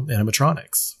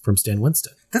 animatronics from Stan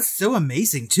Winston. That's so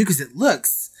amazing too, because it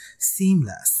looks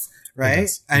seamless, right?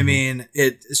 I mean,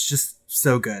 it's just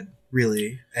so good,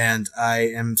 really. And I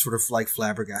am sort of like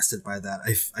flabbergasted by that.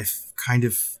 I kind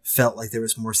of felt like there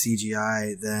was more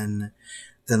CGI than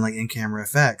like in-camera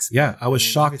effects. Yeah, I was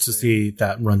shocked to see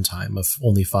that runtime of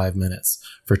only 5 minutes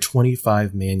for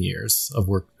 25 man years of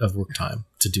work time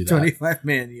to do that. 25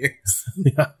 man years.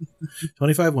 Yeah,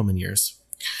 25 woman years.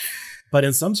 But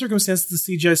in some circumstances,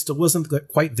 the CGI still wasn't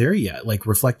quite there yet, like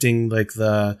reflecting like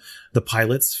the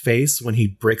pilot's face when he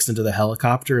breaks into the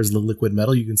helicopter as the liquid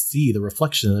metal. You can see the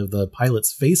reflection of the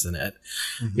pilot's face in it,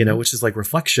 which is like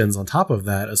reflections on top of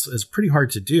that is pretty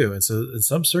hard to do. And so in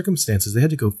some circumstances, they had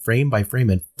to go frame by frame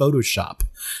in Photoshop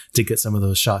to get some of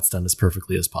those shots done as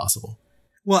perfectly as possible.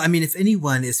 Well, I mean, if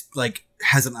anyone is like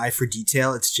has an eye for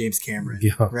detail, it's James Cameron,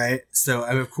 right? So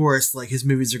of course, like his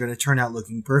movies are going to turn out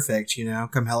looking perfect,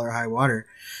 come hell or high water.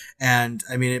 And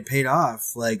I mean, it paid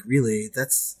off. Like really,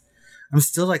 I'm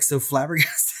still like so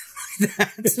flabbergasted like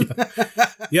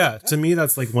that. Yeah, to me,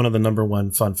 that's like one of the number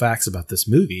one fun facts about this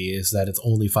movie is that it's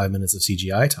only 5 minutes of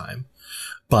CGI time.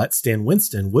 But Stan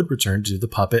Winston would return to the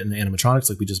puppet and animatronics,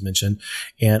 like we just mentioned,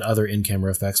 and other in-camera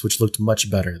effects, which looked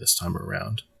much better this time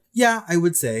around. Yeah, I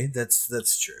would say that's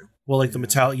true. Well, like the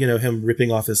metallic, him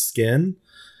ripping off his skin,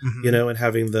 and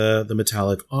having the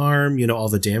metallic arm, all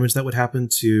the damage that would happen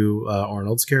to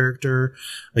Arnold's character,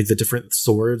 like the different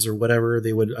swords or whatever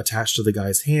they would attach to the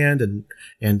guy's hand,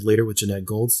 and later with Jeanette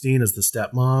Goldstein as the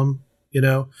stepmom,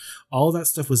 all that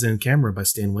stuff was in camera by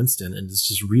Stan Winston, and this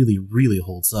just really, really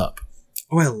holds up.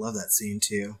 Oh, I love that scene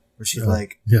too, where she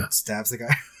stabs the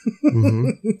guy.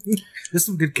 There's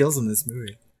some good kills in this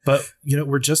movie. But,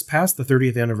 we're just past the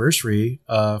 30th anniversary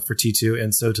for T2.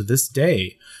 And so to this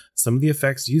day, some of the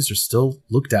effects used are still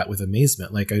looked at with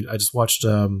amazement. Like I just watched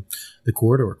the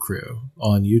Corridor crew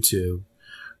on YouTube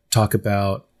talk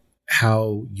about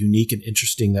how unique and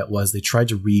interesting that was. They tried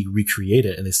to recreate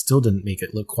it and they still didn't make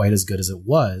it look quite as good as it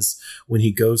was when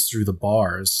he goes through the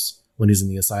bars when he's in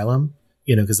the asylum,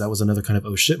 because that was another kind of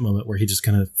oh shit moment where he just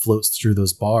kind of floats through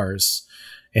those bars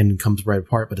and comes right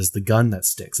apart, but it's the gun that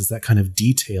sticks. It's that kind of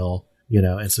detail,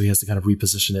 and so he has to kind of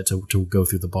reposition it to go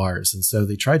through the bars. And so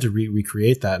they tried to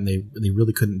recreate that, and they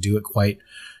really couldn't do it quite,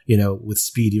 with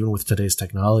speed, even with today's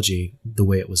technology, the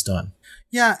way it was done.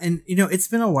 Yeah, and, it's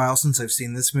been a while since I've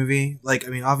seen this movie. Like,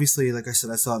 I mean, obviously, like I said,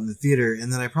 I saw it in the theater,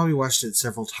 and then I probably watched it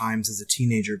several times as a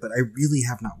teenager, but I really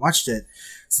have not watched it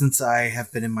since I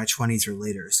have been in my 20s or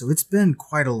later. So it's been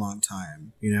quite a long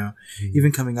time,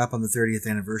 even coming up on the 30th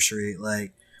anniversary,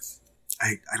 like,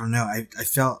 I don't know. I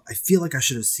feel like I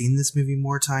should have seen this movie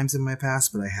more times in my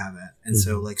past, but I haven't. And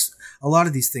so like a lot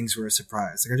of these things were a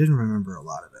surprise. Like I didn't remember a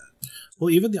lot of it.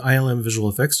 Well, even the ILM visual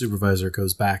effects supervisor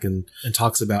goes back and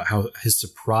talks about how his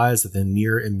surprise at the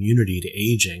near immunity to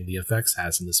aging the effects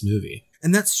has in this movie.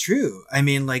 And that's true. I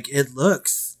mean, like it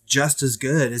looks just as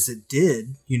good as it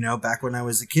did, back when I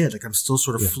was a kid. Like I'm still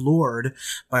sort of floored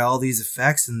by all these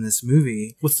effects in this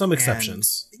movie. With some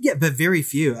exceptions. Yeah, but very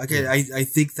few. Okay, I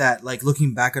think that like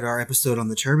looking back at our episode on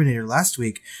the Terminator last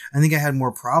week, I think I had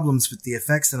more problems with the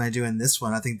effects than I do in this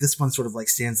one. I think this one sort of like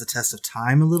stands the test of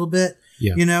time a little bit,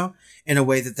 in a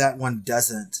way that one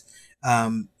doesn't.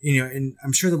 And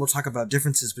I'm sure that we'll talk about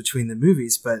differences between the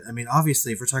movies, but I mean,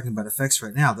 obviously, if we're talking about effects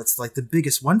right now, that's like the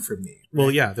biggest one for me. Right? Well,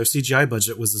 yeah, their CGI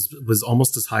budget was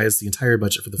almost as high as the entire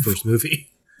budget for the first movie.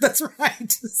 That's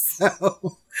right.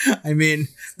 So, I mean,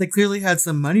 they clearly had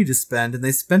some money to spend, and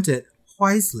they spent it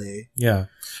wisely. Yeah,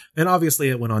 and obviously,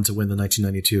 it went on to win the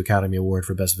 1992 Academy Award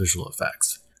for Best Visual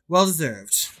Effects. Well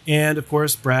deserved. And of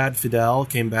course, Brad Fiedel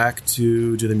came back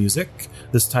to do the music,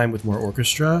 this time with more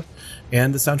orchestra.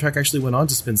 And the soundtrack actually went on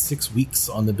to spend 6 weeks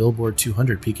on the Billboard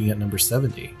 200, peaking at number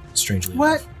 70, strangely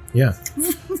enough. Yeah.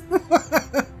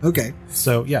 Okay.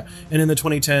 So, yeah. And in the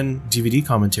 2010 DVD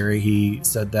commentary, he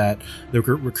said that the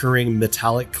recurring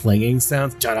metallic clanging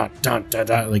sounds,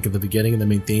 da-da-da-da-da, like at the beginning and the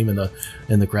main theme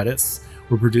and the credits,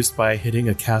 were produced by hitting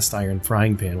a cast iron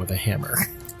frying pan with a hammer.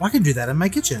 Well, I can do that in my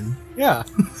kitchen. Yeah.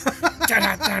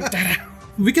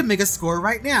 We can make a score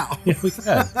right now. Yeah, we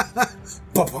can.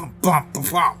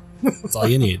 That's all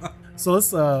you need. So let's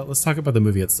talk about the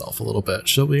movie itself a little bit,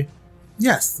 shall we?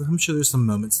 Yes, I'm sure there's some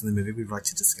moments in the movie we'd like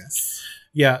to discuss.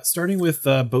 Yeah, starting with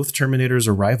both Terminators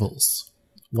are rivals.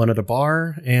 One at a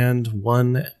bar and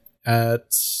one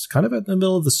at kind of at the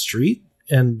middle of the street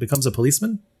and becomes a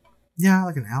policeman. Yeah,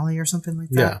 like an alley or something like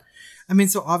that. Yeah. I mean,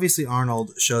 so obviously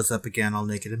Arnold shows up again all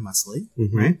naked and muscly,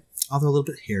 right? although a little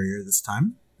bit hairier this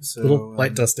time. So, a little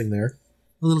light dusting there.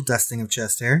 A little dusting of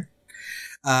chest hair.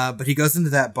 But he goes into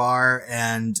that bar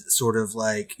and sort of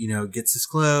like, gets his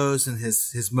clothes and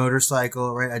his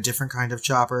motorcycle, right? A different kind of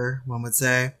chopper, one would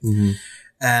say. Mm-hmm.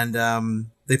 And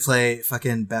they play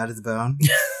fucking Bad to the Bone.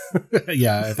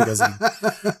 Yeah, I think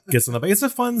gets in the. It's a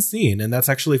fun scene, and that's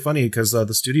actually funny because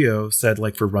the studio said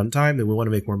like for runtime that we want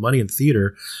to make more money in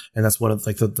theater, and that's one of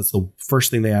that's the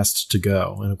first thing they asked to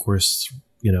go, and of course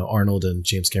Arnold and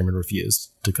James Cameron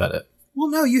refused to cut it. Well,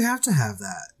 no, you have to have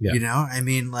that. Yeah. I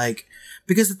mean, like,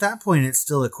 because at that point it's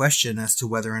still a question as to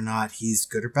whether or not he's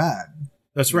good or bad.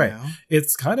 That's right.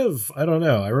 It's kind of, I don't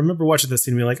know. I remember watching this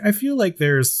scene and being like, I feel like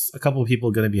there's a couple of people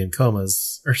going to be in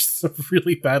comas or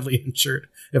really badly injured,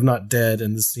 if not dead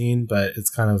in the scene. But it's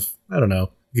kind of, I don't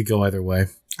know. It could go either way.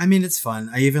 I mean, it's fun.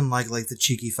 I even like the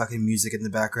cheeky fucking music in the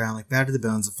background. Like Bad to the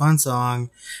Bone's a fun song.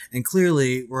 And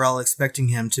clearly we're all expecting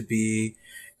him to be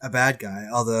a bad guy.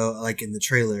 Although like in the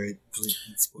trailer, it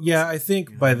spoils. Yeah, I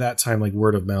think by that time, like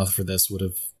word of mouth for this would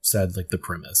have said like the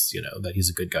premise, that he's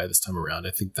a good guy this time around.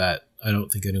 I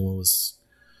don't think anyone was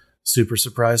super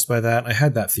surprised by that. I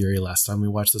had that theory last time we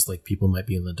watched this, like people might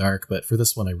be in the dark, but for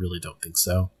this one, I really don't think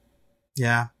so.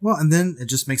 Yeah. Well, and then it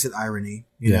just makes it irony,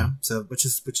 you know? So, which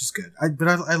is good.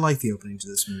 I like the opening to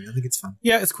this movie. I think it's fun.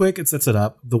 Yeah, it's quick. It sets it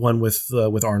up. The one with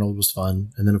Arnold was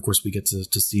fun. And then of course we get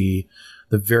to see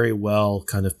the very well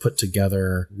kind of put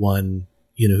together one,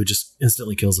 who just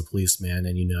instantly kills a policeman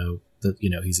and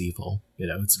that he's evil.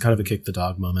 It's kind of a kick the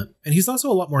dog moment. And he's also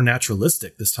a lot more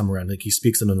naturalistic this time around. Like he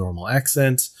speaks in a normal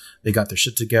accent. They got their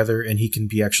shit together and he can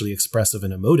be actually expressive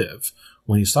and emotive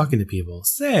when he's talking to people.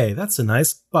 Say, that's a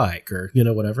nice bike or,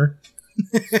 whatever.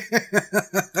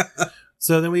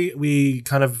 So then we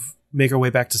kind of make our way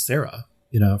back to Sarah,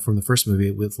 from the first movie.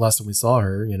 With last time we saw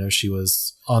her, she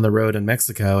was on the road in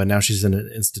Mexico and now she's in an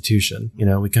institution.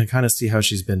 We can kind of see how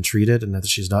she's been treated and that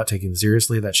she's not taken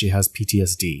seriously, that she has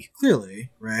PTSD. Clearly,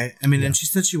 right? I mean, and she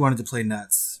said she wanted to play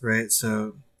nuts, right?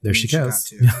 So there she goes.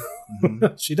 Got to.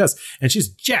 Mm-hmm. She does. And she's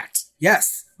jacked.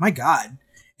 Yes. My God.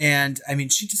 And I mean,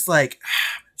 she just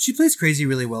she plays crazy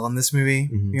really well in this movie.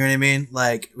 Mm-hmm. You know what I mean?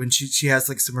 Like when she has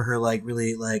like some of her like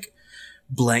really like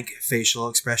blank facial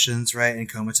expressions, right? And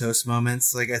comatose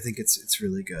moments. Like I think it's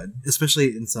really good,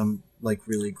 especially in some like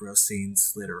really gross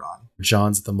scenes later on.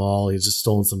 John's at the mall. He's just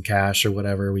stolen some cash or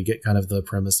whatever. We get kind of the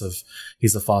premise of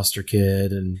he's a foster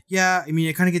kid. And yeah, I mean,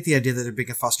 I kind of get the idea that they're being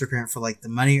a foster parent for like the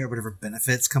money or whatever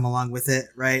benefits come along with it.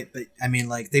 Right. But I mean,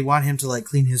 like they want him to like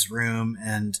clean his room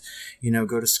and,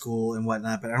 go to school and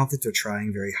whatnot. But I don't think they're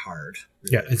trying very hard.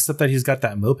 Really. Yeah. Except that he's got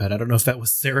that moped. I don't know if that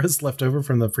was Sarah's leftover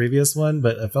from the previous one,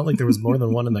 but I felt like there was more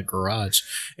than one in the garage.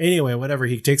 Anyway, whatever.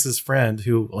 He takes his friend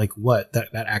who like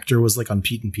that actor was like on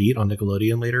Pete and Pete on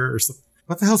Nickelodeon later or something.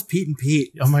 What the hell's Pete and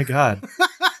Pete? Oh my God.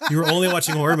 You were only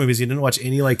watching horror movies. You didn't watch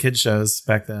any like kid shows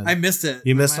back then. I missed it.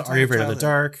 You missed Are You Afraid of the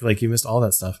Dark? Like you missed all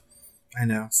that stuff. I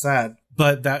know. Sad.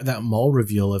 But that mall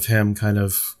reveal of him kind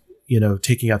of,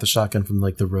 taking out the shotgun from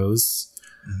like the rose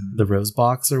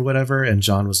box or whatever. And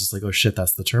John was just like, oh shit,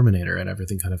 that's the Terminator. And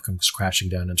everything kind of comes crashing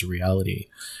down into reality.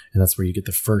 And that's where you get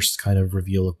the first kind of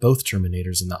reveal of both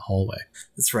Terminators in that hallway.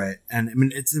 That's right. And I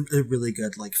mean, it's a really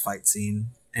good like fight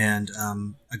scene. And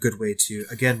a good way to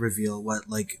again reveal what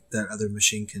like that other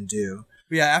machine can do.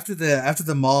 But yeah, after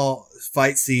the mall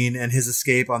fight scene and his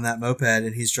escape on that moped,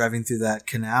 and he's driving through that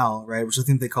canal, right, which I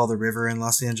think they call the river in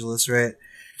Los Angeles, right?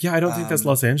 Yeah, I don't think that's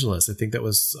Los Angeles. I think that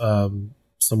was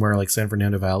somewhere like San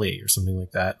Fernando Valley or something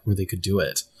like that where they could do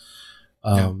it.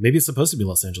 Maybe it's supposed to be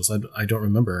Los Angeles. I don't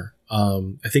remember.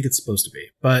 I think it's supposed to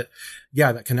be. But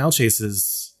yeah, that canal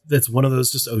chase that's one of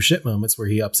those just oh shit moments where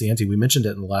he ups the ante. We mentioned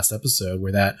it in the last episode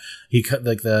where that he cut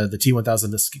like the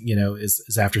T-1000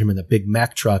 is after him in the big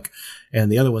Mack truck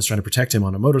and the other one's trying to protect him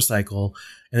on a motorcycle,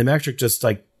 and the Mack truck just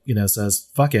like says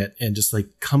fuck it and just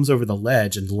like comes over the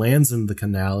ledge and lands in the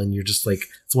canal, and you're just like,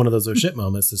 it's one of those oh shit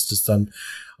moments. It's just done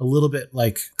a little bit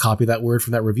like copy that word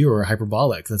from that reviewer,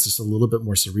 hyperbolic. That's just a little bit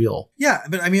more surreal. Yeah,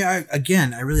 but I mean, I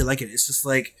really like it. It's just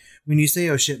like when you say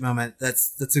oh shit moment,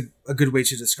 that's a good way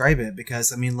to describe it,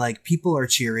 because I mean, like people are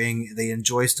cheering, they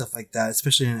enjoy stuff like that,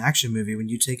 especially in an action movie when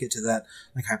you take it to that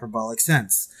like hyperbolic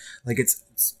sense. Like it's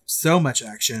so much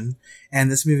action,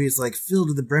 and this movie is like filled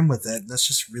to the brim with it. That's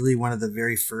just really one of the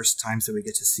very first times that we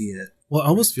get to see it. Well, I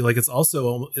almost feel like it's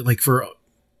also like for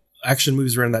action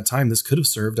movies around that time, this could have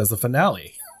served as a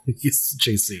finale.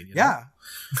 Chase scene. Yeah.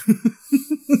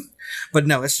 But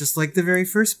no, it's just like the very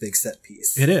first big set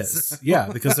piece. It is. Yeah,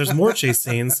 because there's more chase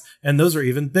scenes and those are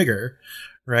even bigger.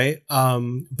 Right.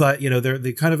 But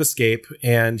they kind of escape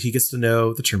and he gets to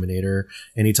know the Terminator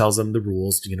and he tells them the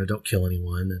rules, don't kill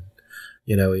anyone. And,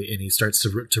 and he starts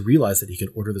to realize that he can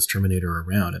order this Terminator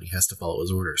around and he has to follow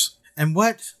his orders. And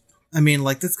that's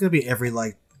going to be every,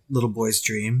 like, little boy's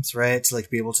dreams, right? To, like,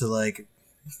 be able to, like,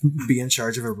 be in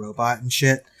charge of a robot and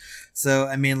shit. So,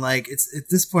 I mean, like, it's at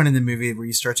this point in the movie where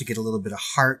you start to get a little bit of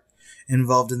heart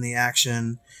involved in the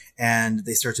action, and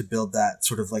they start to build that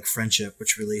sort of, like, friendship,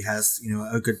 which really has,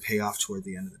 a good payoff toward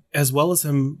the end of it. As well as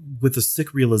him with the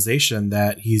sick realization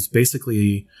that he's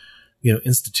basically,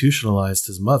 institutionalized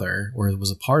his mother, or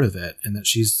was a part of it, and that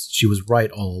she was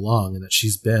right all along, and that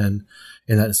she's been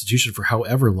in that institution for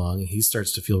however long, and he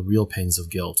starts to feel real pangs of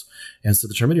guilt. And so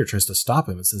the Terminator tries to stop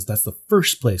him and says, that's the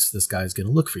first place this guy's going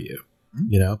to look for you,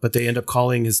 but they end up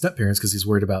calling his step-parents because he's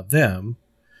worried about them,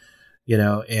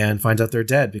 and finds out they're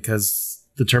dead because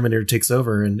the Terminator takes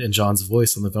over, and John's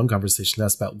voice on the phone conversation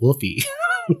asks about Wolfie.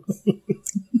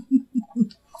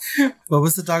 What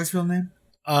was the dog's real name?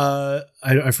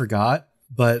 I forgot,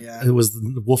 but it was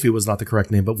Wolfie was not the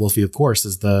correct name, but Wolfie, of course,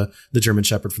 is the German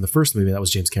Shepherd from the first movie. That was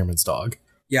James Cameron's dog.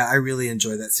 Yeah, I really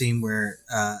enjoy that scene where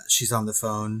she's on the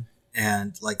phone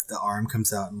and, like, the arm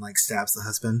comes out and, like, stabs the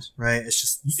husband, right?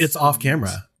 It's off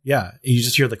camera. Yeah. And you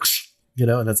just hear, like,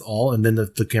 and that's all. And then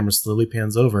the camera slowly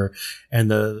pans over,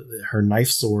 and her knife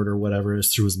sword or whatever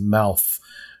is through his mouth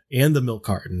and the milk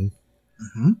carton.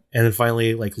 Mm-hmm. And then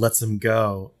finally, like, lets him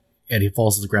go, and he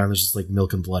falls to the ground. There's just, like,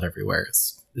 milk and blood everywhere.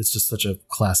 It's just such a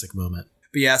classic moment.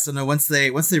 But yeah, so no, once they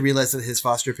realize that his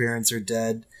foster parents are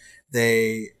dead,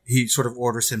 he sort of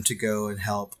orders him to go and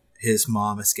help his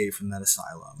mom escape from that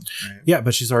asylum. Right? Yeah,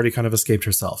 but she's already kind of escaped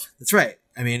herself. That's right.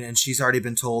 I mean, and she's already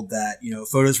been told that,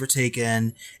 photos were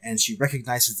taken, and she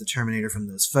recognizes the Terminator from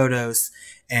those photos,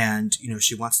 and,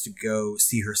 she wants to go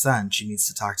see her son. She needs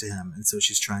to talk to him. And so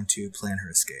she's trying to plan her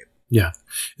escape. Yeah.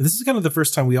 And this is kind of the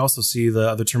first time we also see the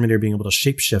other Terminator being able to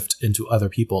shapeshift into other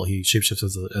people. He shapeshifts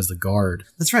as the guard.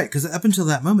 That's right. Because up until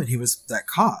that moment, he was that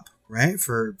cop, right?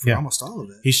 For almost all of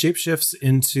it. He shapeshifts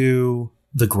into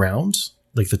the ground,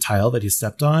 like the tile that he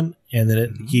stepped on. And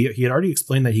then he had already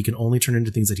explained that he can only turn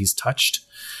into things that he's touched.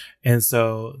 And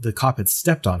so the cop had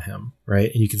stepped on him, right?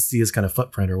 And you can see his kind of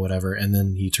footprint or whatever. And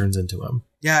then he turns into him.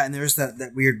 Yeah, and there's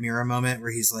that weird mirror moment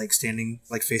where he's, like, standing,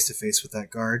 like, face to face with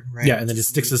that guard, right? Yeah, and then he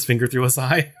sticks his finger through his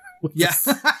eye. Yeah.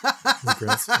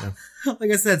 Gross. Yeah. Like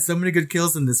I said, so many good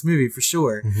kills in this movie, for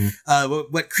sure.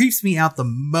 Mm-hmm. What creeps me out the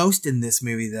most in this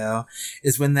movie, though,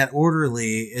 is when that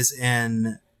orderly is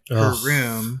in her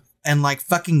room and, like,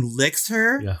 fucking licks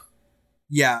her. Yeah.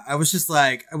 Yeah, I was just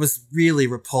like, I was really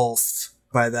repulsed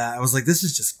by that. I was like, this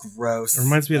is just gross. It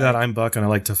reminds me of that I'm Buck and I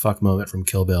like to fuck moment from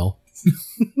Kill Bill.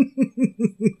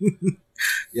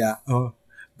 Yeah. Oh,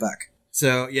 Buck.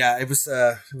 So yeah, it was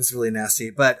really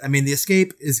nasty. But I mean, the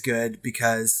escape is good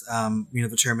because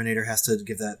the Terminator has to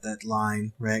give that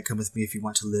line, right? Come with me if you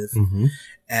want to live. Mm-hmm.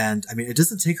 And I mean, it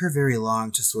doesn't take her very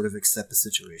long to sort of accept the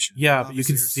situation. Yeah, but you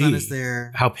can see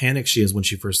how panicked she is when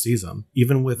she first sees him.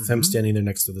 Even with him standing there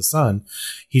next to the son,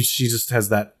 she just has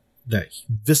that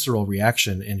visceral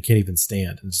reaction and can't even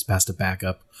stand and just has to back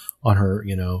up on her,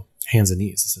 hands and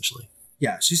knees, essentially.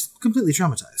 Yeah, she's completely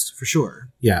traumatized, for sure.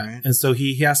 Yeah, right? And so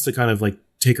he has to kind of, like,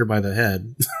 take her by the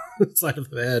head, side of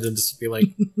the head, and just be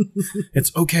like,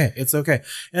 it's okay.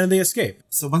 And they escape.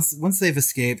 So once they've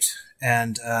escaped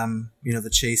and, the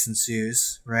chase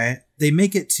ensues, right? They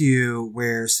make it to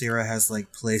where Sarah has,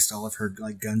 like, placed all of her,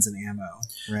 like, guns and ammo,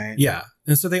 right? Yeah.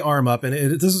 And so they arm up,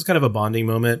 and this is kind of a bonding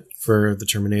moment for the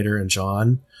Terminator and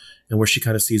John, and where she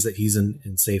kind of sees that he's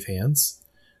in safe hands.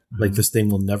 Mm-hmm. Like, this thing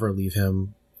will never leave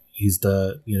him. He's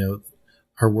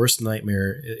her worst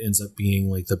nightmare ends up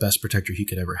being, like, the best protector he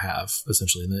could ever have,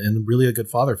 essentially, and really a good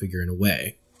father figure in a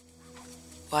way.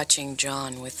 Watching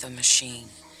John with the machine,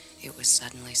 it was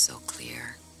suddenly so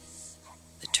clear.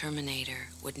 The Terminator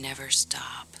would never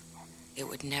stop. It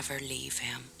would never leave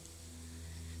him.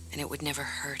 And it would never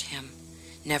hurt him,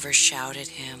 never shout at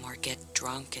him or get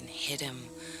drunk and hit him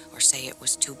or say it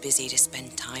was too busy to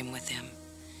spend time with him.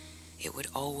 It would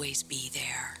always be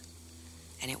there.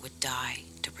 And it would die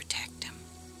to protect him.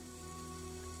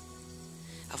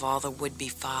 Of all the would-be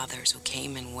fathers who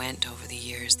came and went over the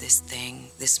years,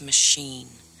 this machine,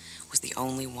 was the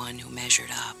only one who measured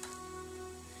up.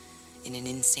 In an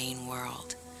insane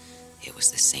world, it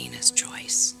was the sanest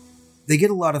choice. They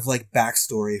get a lot of, like,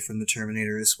 backstory from the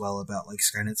Terminator as well about, like,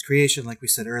 Skynet's creation, like we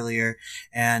said earlier,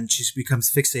 and she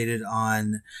becomes fixated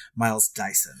on Miles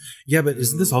Dyson. Yeah, but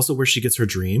isn't this also where she gets her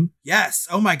dream? Yes.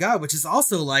 Oh my God, which is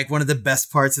also, like, one of the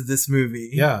best parts of this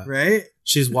movie. Yeah. Right?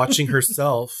 She's watching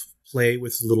herself play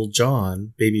with little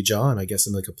John, baby John, I guess,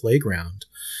 in, like, a playground.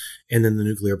 And then the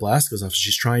nuclear blast goes off.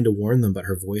 She's trying to warn them, but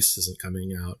her voice isn't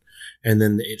coming out. And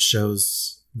then it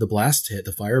shows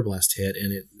the fire blast hit,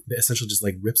 and it essentially just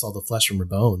like rips all the flesh from her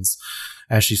bones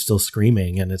as she's still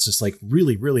screaming. And it's just like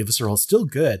really, really visceral. It's still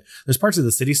good. There's parts of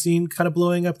the city scene kind of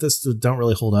blowing up that don't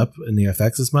really hold up in the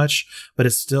effects as much, but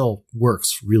it still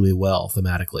works really well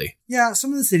thematically. Yeah,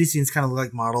 some of the city scenes kind of look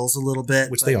like models a little bit,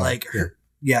 which they are. Like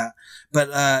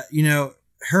but you know,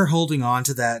 her holding on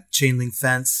to that chain link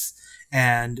fence,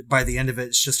 and by the end of it,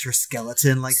 it's just her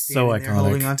skeleton like standing there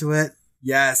holding onto it.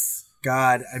 Yes.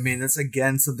 God, I mean, that's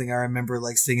again something I remember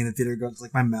like seeing in the theater, going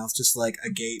like my mouth just like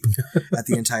agape at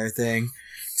the entire thing.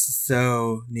 It's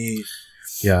so neat.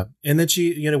 Yeah. And then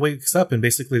she, you know, wakes up and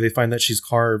basically they find that she's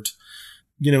carved,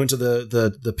 you know, into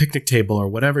the picnic table or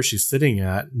whatever she's sitting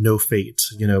at, no fate,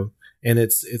 you know, and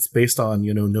it's based on,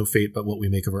 you know, no fate but what we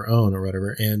make of our own or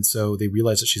whatever. And so they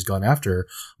realize that she's gone after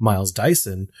Miles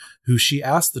Dyson, who she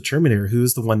asked the Terminator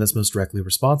who's the one that's most directly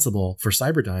responsible for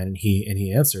Cyberdyne, and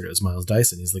he answered it was Miles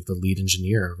Dyson. He's like the lead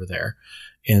engineer over there.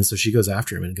 And so she goes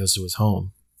after him and goes to his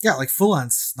home. Yeah, like full on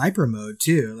sniper mode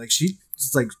too. Like she's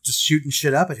like just shooting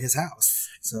shit up at his house.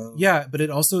 So yeah, but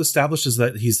it also establishes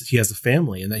that he has a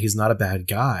family and that he's not a bad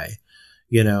guy.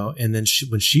 You know, and then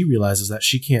when she realizes that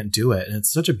she can't do it, and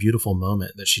it's such a beautiful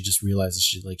moment that she just realizes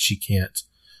she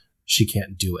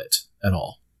can't do it at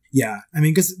all. Yeah. I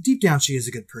mean, because deep down she is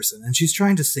a good person and she's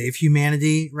trying to save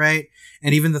humanity, right?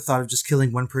 And even the thought of just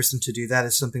killing one person to do that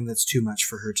is something that's too much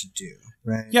for her to do,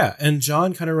 right? Yeah. And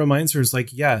John kind of reminds her, is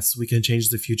like, yes, we can change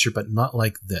the future, but not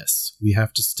like this. We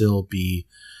have to still be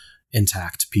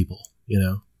intact people, you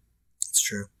know? It's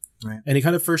true. Right. And he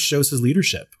kind of first shows his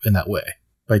leadership in that way,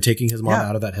 by taking his mom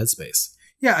out of that headspace.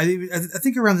 Yeah, I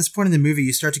think around this point in the movie,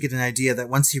 you start to get an idea that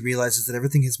once he realizes that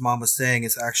everything his mom was saying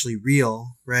is actually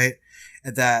real, right?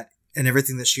 And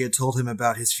everything that she had told him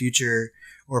about his future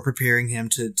or preparing him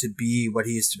to be what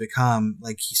he is to become,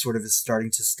 like he sort of is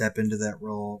starting to step into that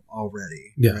role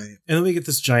already. Yeah. Right? And then we get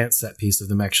this giant set piece of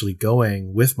them actually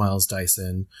going with Miles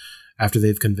Dyson after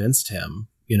they've convinced him,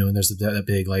 you know, and there's that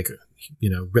big, like,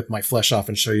 you know, rip my flesh off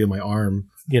and show you my arm,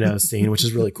 you know, scene, which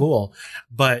is really cool.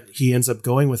 But he ends up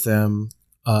going with them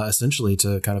essentially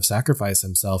to kind of sacrifice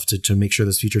himself to make sure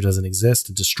this future doesn't exist,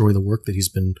 to destroy the work that he's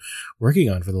been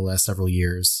working on for the last several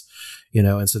years, you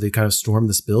know. And so they kind of storm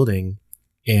this building,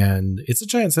 and it's a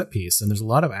giant set piece, and there's a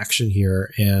lot of action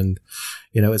here, and,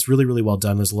 you know, it's really, really well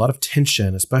done. There's a lot of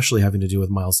tension, especially having to do with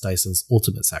Miles Dyson's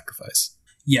ultimate sacrifice.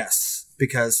 Yes,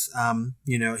 because,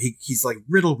 you know, he's like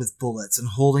riddled with bullets and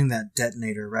holding that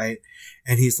detonator, right?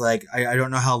 And he's like, I don't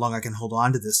know how long I can hold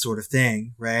on to this sort of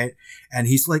thing, right? And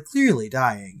he's like clearly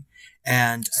dying.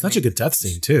 And such a good death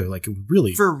scene too. Like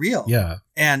really. For real. Yeah.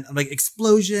 And like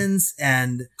explosions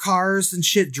and cars and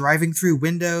shit driving through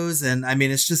windows. And I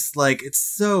mean, it's just like, it's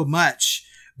so much,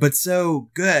 but so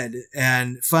good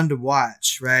and fun to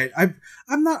watch, right?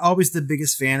 I'm not always the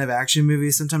biggest fan of action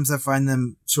movies. Sometimes I find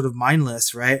them sort of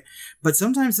mindless, right? But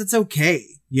sometimes it's okay,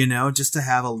 you know, just to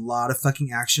have a lot of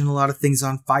fucking action, a lot of things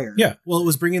on fire. Yeah. Well, it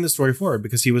was bringing the story forward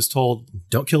because he was told,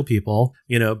 don't kill people,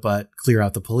 you know, but clear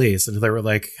out the police. And they were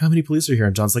like, how many police are here?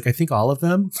 And John's like, I think all of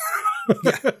them.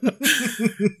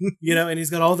 You know, and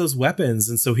he's got all those weapons,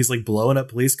 and so he's like blowing up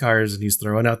police cars and he's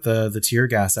throwing out the tear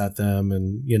gas at them,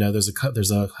 and you know,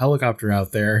 there's a helicopter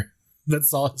out there that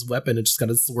saw his weapon and just kind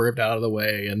of swerved out of the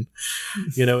way, and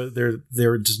you know,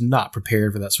 they're just not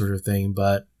prepared for that sort of thing.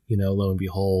 But you know, lo and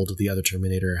behold, the other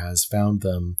Terminator has found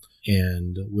them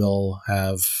and will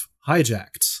have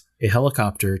hijacked a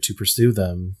helicopter to pursue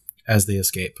them as they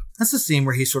escape. That's the scene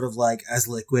where he sort of like, as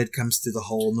liquid comes through the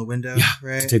hole in the window,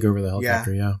 right? To take over the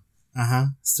helicopter, yeah. Uh-huh.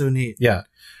 So neat. Yeah.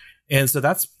 And so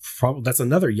that's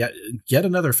another yet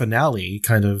another finale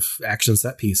kind of action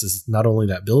set piece, is not only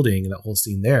that building and that whole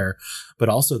scene there, but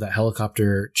also that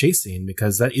helicopter chase scene,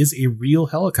 because that is a real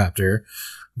helicopter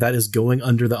that is going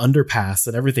under the underpass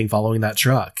and everything, following that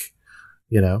truck,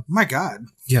 you know? My God.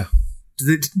 Yeah.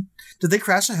 Did they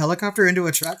crash a helicopter into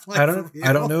a truck? Like, I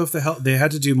don't know if they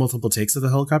had to do multiple takes of the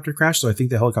helicopter crash. So I think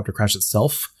the helicopter crash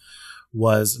itself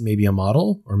was maybe a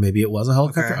model, or maybe it was a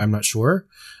helicopter. Okay. I'm not sure.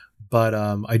 But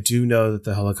I do know that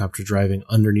the helicopter driving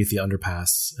underneath the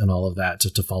underpass and all of that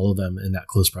to follow them in that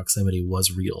close proximity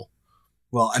was real.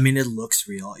 Well, I mean, it looks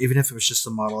real. Even if it was just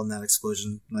a model in that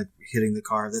explosion, like hitting the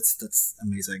car, that's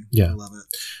amazing. Yeah. I love it.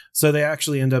 So they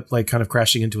actually end up like kind of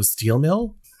crashing into a steel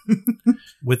mill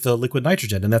with the liquid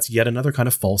nitrogen. And that's yet another kind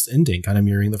of false ending, kind of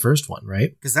mirroring the first one,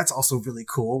 right? Because that's also really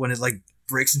cool when it like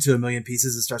breaks into a million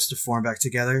pieces and starts to form back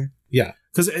together. Yeah.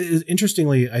 Because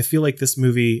interestingly, I feel like this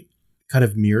movie kind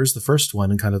of mirrors the first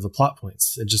one and kind of the plot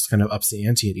points. It just kind of ups the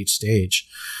ante at each stage.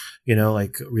 You know,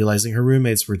 like realizing her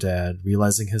roommates were dead,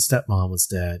 realizing his stepmom was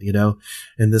dead, you know,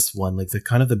 and this one, like the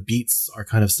kind of the beats are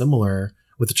kind of similar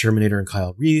with the Terminator and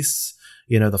Kyle Reese,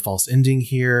 the false ending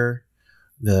here,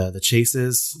 the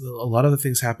chases, a lot of the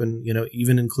things happen,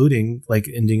 even including like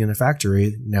ending in a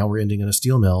factory. Now we're ending in a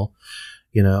steel mill.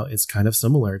 It's kind of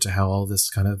similar to how all this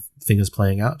kind of thing is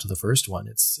playing out to the first one.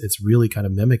 It's really kind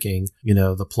of mimicking,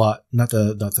 the plot, not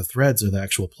the threads or the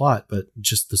actual plot, but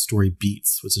just the story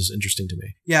beats, which is interesting to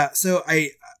me. Yeah. So I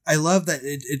love that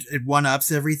it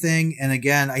one-ups everything. And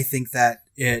again, I think that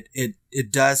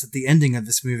it does at the ending of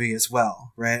this movie as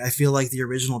well, right? I feel like the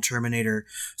original Terminator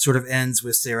sort of ends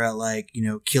with Sarah, like,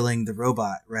 killing the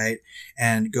robot, right?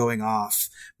 And going off.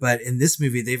 But in this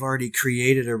movie, they've already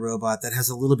created a robot that has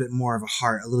a little bit more of a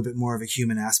heart, a little bit more of a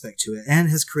human aspect to it, and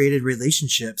has created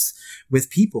relationships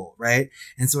with people, right?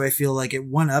 And so I feel like it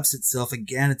one-ups itself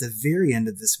again at the very end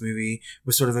of this movie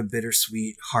with sort of a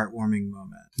bittersweet, heartwarming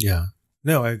moment. Yeah.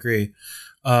 No, I agree.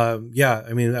 Yeah.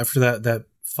 I mean, after that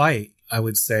fight, I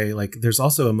would say, like, there's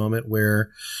also a moment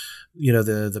where,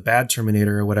 the bad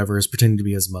Terminator or whatever is pretending to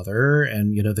be his mother,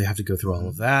 and, they have to go through all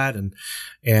of that. And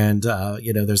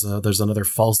there's another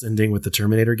false ending with the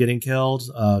Terminator getting killed,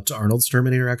 to Arnold's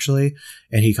Terminator, actually.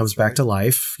 And he comes back to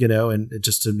life, and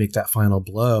just to make that final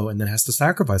blow, and then has to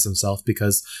sacrifice himself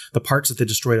because the parts that they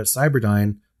destroyed at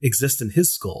Cyberdyne exist in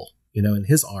his skull, in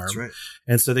his arm. That's right.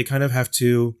 And so they kind of have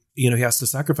to, he has to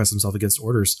sacrifice himself against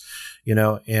orders,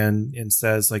 and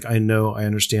says, like, I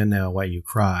understand now why you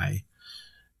cry,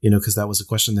 because that was a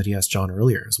question that he asked John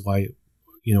earlier, is why,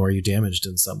 are you damaged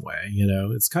in some way?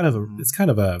 It's kind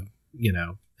of a,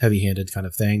 heavy-handed kind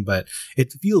of thing, but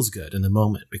it feels good in the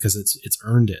moment because it's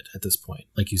earned it at this point.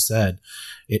 Like you said,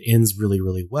 it ends really,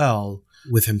 really well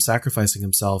with him sacrificing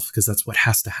himself, because that's what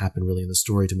has to happen really in the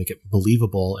story to make it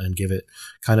believable and give it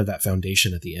kind of that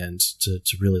foundation at the end to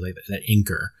really like that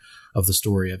anchor of the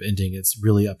story of ending. It's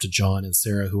really up to John and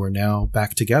Sarah, who are now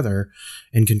back together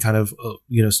and can kind of,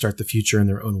 start the future in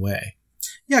their own way.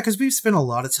 Yeah, because we've spent a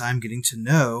lot of time getting to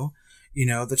know,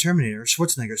 the Terminator,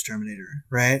 Schwarzenegger's Terminator,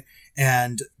 right?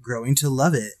 And growing to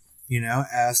love it,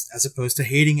 as opposed to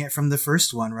hating it from the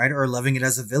first one, right? Or loving it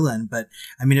as a villain. But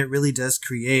I mean, it really does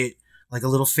create like a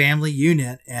little family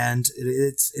unit, and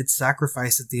its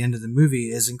sacrifice at the end of the movie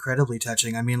is incredibly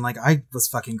touching. I mean, like, I was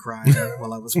fucking crying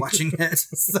while I was watching it.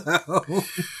 So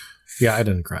yeah, I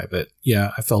didn't cry, but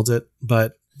yeah, I felt it.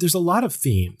 But there's a lot of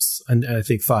themes and I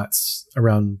think thoughts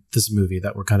around this movie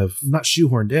that were kind of not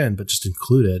shoehorned in, but just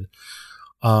included.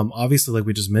 Obviously, like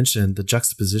we just mentioned, the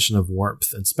juxtaposition of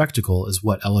warmth and spectacle is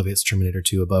what elevates Terminator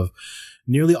 2 above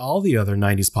nearly all the other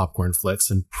 90s popcorn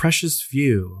flicks, and precious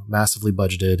few massively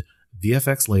budgeted,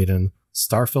 VFX-laden,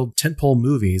 star-filled tentpole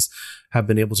movies have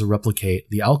been able to replicate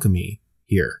the alchemy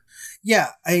here. Yeah,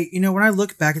 when I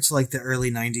look back into like the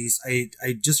early 90s,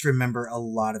 I just remember a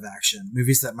lot of action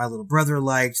movies that my little brother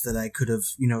liked that I could have,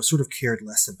 sort of cared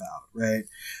less about, right?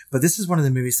 But this is one of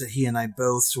the movies that he and I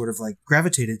both sort of like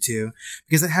gravitated to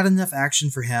because it had enough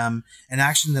action for him, and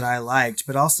action that I liked,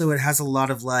 but also it has a lot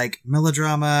of like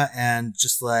melodrama and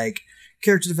just like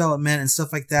character development and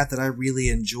stuff like that I really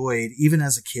enjoyed even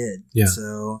as a kid. Yeah.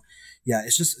 So yeah,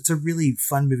 it's a really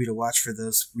fun movie to watch for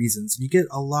those reasons. And you get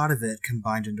a lot of it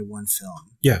combined into one film.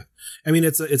 Yeah. I mean,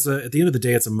 it's at the end of the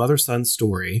day, it's a mother-son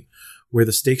story where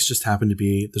the stakes just happen to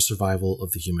be the survival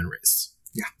of the human race.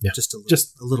 Yeah. Just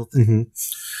a little thing. Mm-hmm.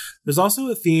 There's also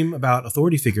a theme about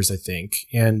authority figures, I think.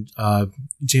 And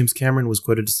James Cameron was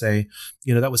quoted to say,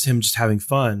 that was him just having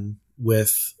fun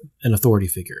with an authority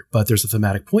figure. But there's a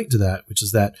thematic point to that, which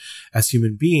is that as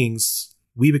human beings,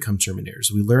 we become Terminators.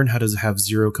 We learn how to have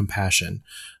zero compassion.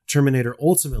 Terminator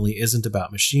ultimately isn't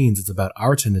about machines. It's about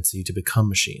our tendency to become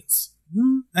machines.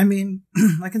 I mean,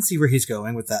 I can see where he's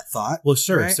going with that thought. Well,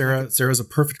 sure. Right? Sarah's a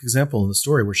perfect example in the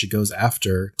story where she goes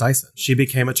after Dyson. She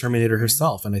became a Terminator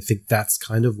herself. And I think that's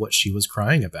kind of what she was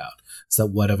crying about. Is that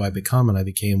what have I become? And I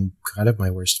became kind of my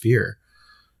worst fear.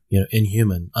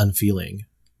 Inhuman, unfeeling,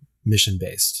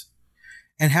 mission-based.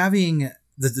 And having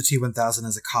the T-1000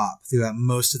 as a cop throughout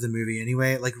most of the movie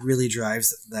anyway, like really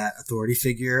drives that authority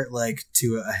figure like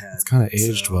to a head. It's kind of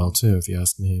aged well too, if you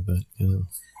ask me, but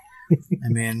I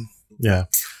mean, yeah.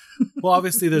 Well,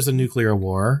 obviously there's a nuclear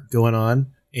war going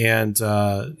on, and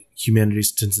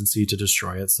humanity's tendency to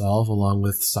destroy itself, along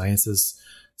with science's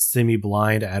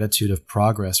semi-blind attitude of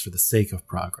progress for the sake of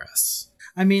progress.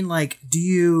 I mean, like,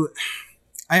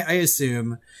 I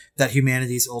assume that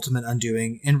humanity's ultimate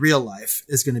undoing in real life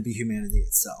is going to be humanity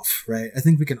itself, right? I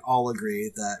think we can all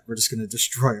agree that we're just going to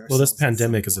destroy ourselves. Well, this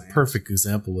pandemic is a perfect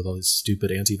example with all these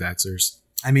stupid anti-vaxxers.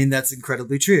 I mean, that's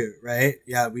incredibly true, right?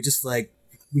 Yeah, we just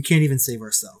we can't even save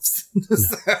ourselves.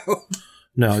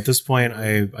 No, at this point,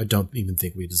 I don't even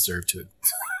think we deserve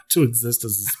to exist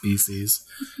as a species.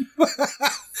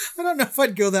 I don't know if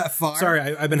I'd go that far. Sorry,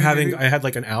 I had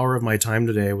like an hour of my time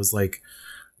today was like,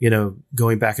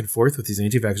 going back and forth with these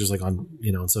anti-vaxxers like on,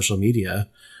 on social media.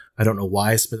 I don't know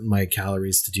why I spent my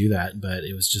calories to do that, but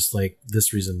it was just like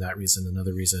this reason, that reason,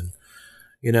 another reason,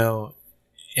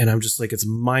 and I'm just like, it's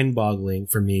mind boggling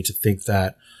for me to think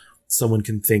that someone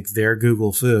can think their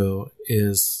Google foo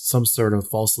is some sort of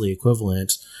falsely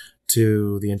equivalent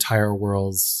to the entire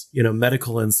world's,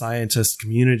 medical and scientist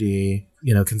community,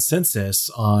 consensus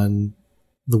on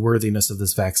the worthiness of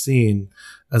this vaccine,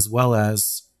 as well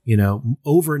as,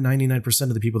 over 99%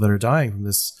 of the people that are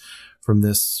dying from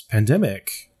this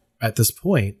pandemic at this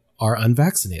point are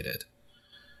unvaccinated.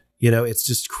 It's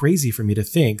just crazy for me to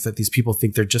think that these people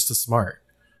think they're just as smart.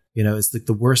 It's like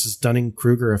the worst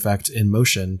Dunning-Kruger effect in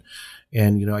motion.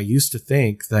 And, I used to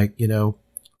think that,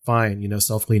 fine,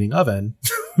 self-cleaning oven,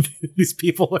 these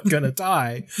people are going to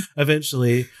die.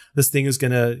 Eventually, this thing is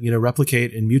going to,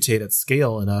 replicate and mutate at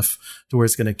scale enough to where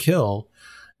it's going to kill,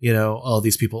 all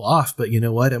these people off. But you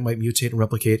know what? It might mutate and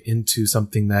replicate into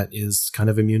something that is kind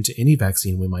of immune to any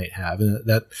vaccine we might have. And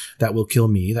that will kill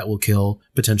me. That will kill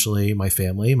potentially my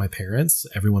family, my parents,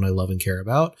 everyone I love and care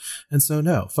about. And so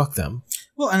no, fuck them.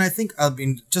 Well, and I think,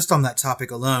 just on that topic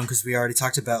alone, because we already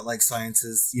talked about like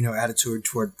science's, attitude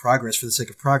toward progress for the sake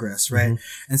of progress, right?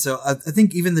 Mm-hmm. And so I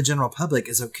think even the general public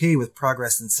is okay with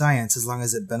progress in science as long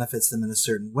as it benefits them in a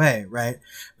certain way, right?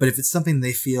 But if it's something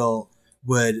they feel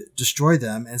would destroy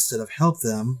them instead of help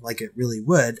them, like it really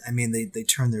would, they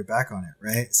turn their back on it,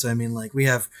 right? So, like we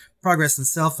have progress in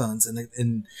cell phones and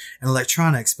in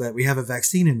electronics, but we have a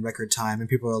vaccine in record time and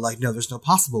people are like, no, there's no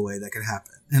possible way that could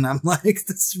happen. And I'm like,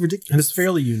 that's ridiculous. And it's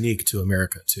fairly unique to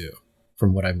America too,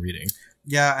 from what I'm reading.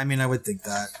 Yeah, I would think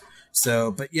that.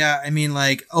 So, but yeah,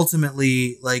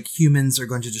 ultimately, humans are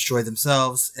going to destroy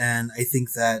themselves. And I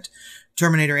think that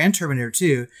Terminator and Terminator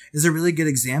 2 is a really good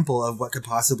example of what could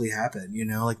possibly happen.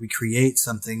 We create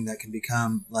something that can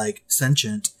become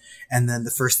sentient, and then the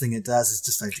first thing it does is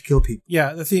decide to kill people.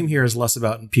 Yeah, the theme here is less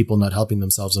about people not helping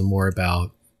themselves and more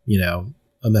about,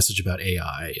 a message about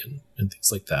AI and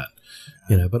things like that.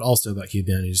 Yeah. But also about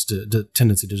humanity's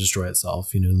tendency to destroy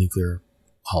itself, nuclear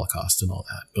holocaust and all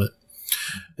that. But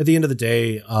at the end of the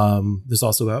day, there's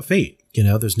also about fate.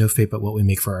 There's no fate but what we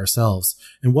make for ourselves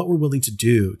and what we're willing to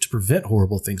do to prevent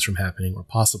horrible things from happening or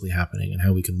possibly happening, and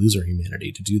how we can lose our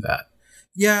humanity to do that.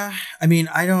 Yeah.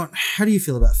 How do you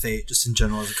feel about fate just in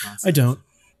general as a concept? I don't.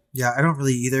 Yeah, I don't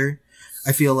really either.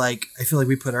 I feel like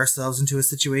we put ourselves into a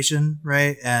situation,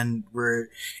 right? And we're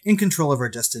in control of our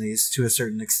destinies to a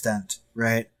certain extent,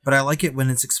 right? But I like it when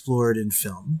it's explored in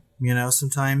film,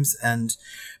 sometimes.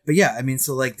 But yeah,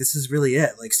 so this is really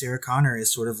it. Sarah Connor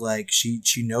is sort of she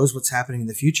knows what's happening in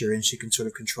the future and she can sort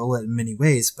of control it in many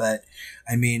ways. But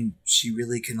she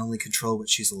really can only control what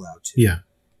she's allowed to. Yeah.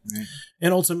 Right?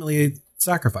 And ultimately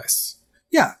sacrifice.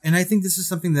 Yeah, and I think this is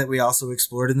something that we also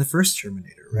explored in the first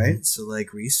Terminator, right? Mm-hmm. So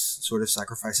Reese sort of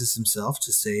sacrifices himself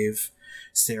to save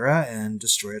Sarah and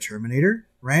destroy a Terminator,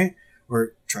 right?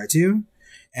 Or try to.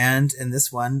 And in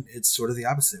this one, it's sort of the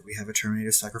opposite. We have a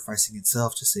Terminator sacrificing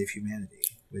itself to save humanity,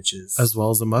 which is... As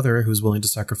well as a mother who's willing to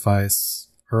sacrifice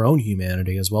her own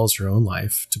humanity as well as her own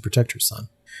life to protect her son.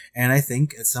 And I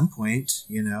think at some point,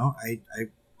 I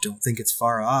don't think it's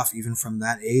far off even from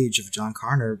that age of John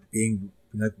Connor being...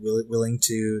 willing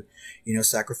to,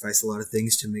 sacrifice a lot of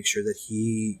things to make sure that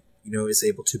he, is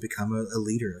able to become a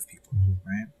leader of people, mm-hmm.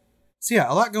 right? So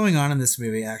yeah, a lot going on in this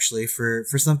movie, actually, for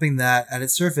something that at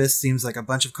its surface seems like a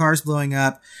bunch of cars blowing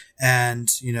up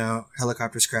and,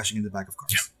 helicopters crashing in the back of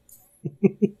cars.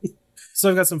 Yeah. So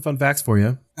I've got some fun facts for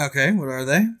you. Okay, what are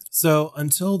they? So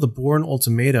until The Bourne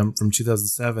Ultimatum from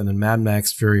 2007 and Mad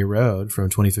Max Fury Road from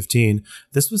 2015,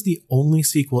 this was the only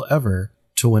sequel ever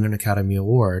to win an Academy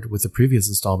Award, with the previous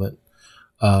installment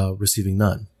receiving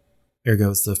none. Ergo,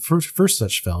 it's the first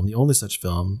such film, the only such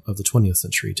film of the 20th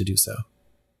century to do so.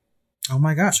 Oh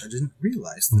my gosh, I didn't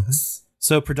realize this.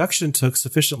 So production took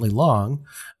sufficiently long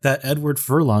that Edward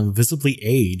Furlong visibly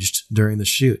aged during the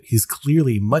shoot. He's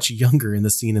clearly much younger in the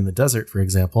scene in the desert, for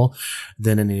example,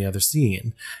 than in any other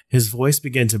scene. His voice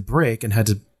began to break and had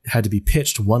to be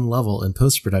pitched one level in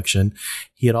post-production.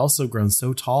 He had also grown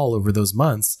so tall over those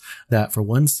months that for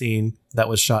one scene that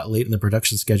was shot late in the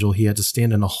production schedule, he had to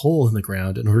stand in a hole in the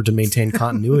ground in order to maintain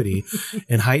continuity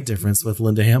and height difference with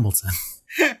Linda Hamilton.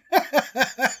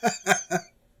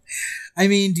 I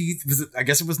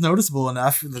guess it was noticeable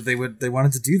enough that they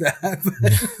wanted to do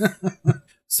that.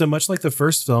 So much like the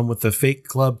first film with the fake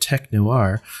club tech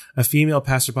noir, a female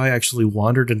passerby actually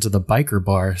wandered into the biker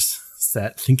bars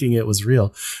set thinking it was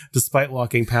real, despite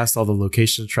walking past all the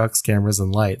location trucks, cameras,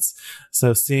 and lights.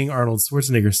 So seeing Arnold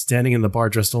Schwarzenegger standing in the bar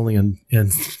dressed only in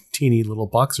teeny little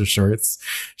boxer shorts,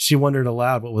 she wondered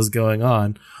aloud what was going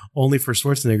on, only for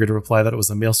Schwarzenegger to reply that it was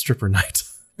a male stripper night.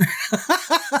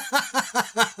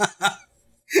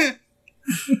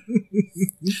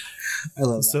 I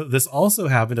love that. So this also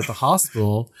happened at the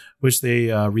hospital, which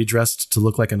they redressed to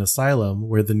look like an asylum,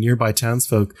 where the nearby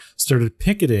townsfolk started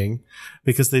picketing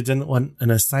because they didn't want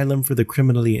an asylum for the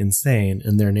criminally insane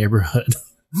in their neighborhood.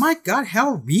 My God,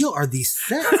 how real are these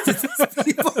sets to these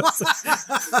people?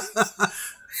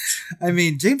 I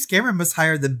mean, James Cameron must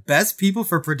hire the best people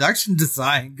for production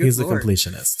design. Good He's Lord. a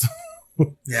completionist.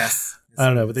 Yes. I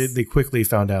don't know, but they quickly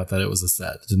found out that it was a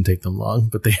set. It didn't take them long,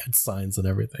 but they had signs and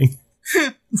everything.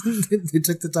 They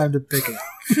took the time to pick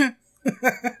it.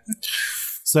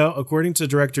 So, according to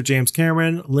director James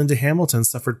Cameron, Linda Hamilton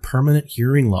suffered permanent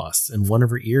hearing loss in one of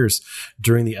her ears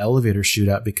during the elevator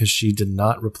shootout because she did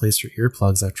not replace her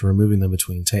earplugs after removing them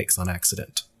between takes on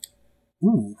accident.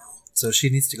 Ooh. So she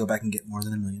needs to go back and get more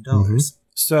than $1 million. Mm-hmm.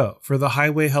 So, for the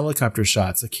highway helicopter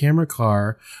shots, a camera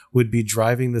car would be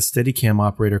driving the Steadicam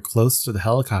operator close to the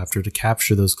helicopter to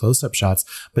capture those close-up shots,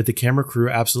 but the camera crew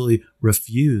absolutely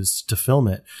refused to film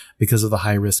it because of the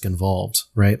high risk involved,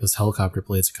 right? Those helicopter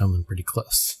blades are coming pretty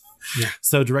close. Yeah.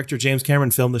 So, director James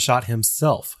Cameron filmed the shot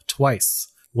himself twice,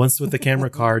 once with the camera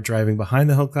car driving behind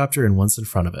the helicopter and once in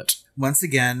front of it. Once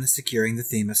again, securing the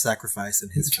theme of sacrifice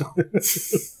in his film.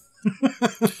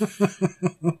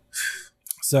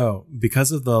 So,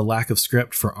 because of the lack of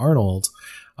script for Arnold,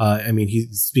 he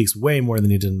speaks way more than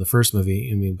he did in the first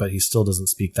movie. But he still doesn't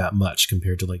speak that much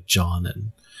compared to like John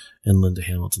and Linda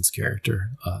Hamilton's character,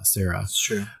 Sarah. That's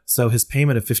true. So his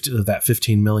payment of that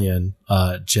 $15 million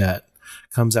jet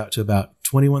comes out to about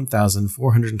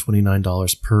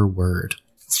 $21,429 per word.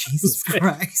 Jesus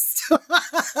Christ.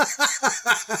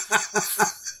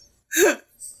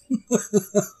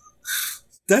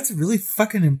 That's really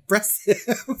fucking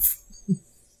impressive.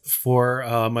 For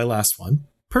my last one.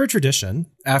 Per tradition,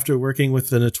 after working with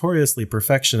the notoriously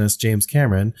perfectionist James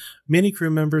Cameron, many crew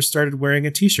members started wearing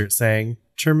a t-shirt saying,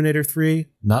 Terminator 3,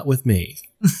 not with me.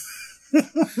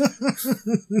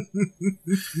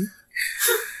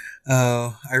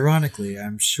 Oh, ironically,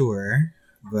 I'm sure,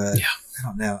 but yeah. I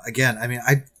don't know. Again, I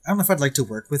don't know if I'd like to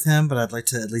work with him, but I'd like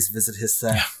to at least visit his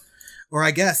set. Yeah. Or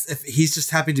I guess if he's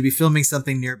just happy to be filming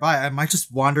something nearby, I might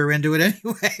just wander into it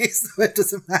anyway, so it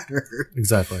doesn't matter.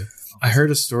 Exactly. I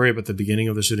heard a story about the beginning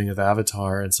of the shooting of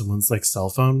Avatar, and someone's like cell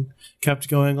phone kept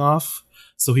going off.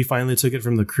 So he finally took it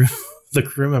from the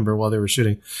crew member while they were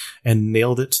shooting and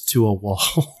nailed it to a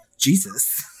wall.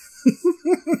 Jesus.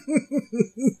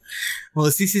 Well,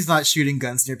 at least he's not shooting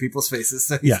guns near people's faces,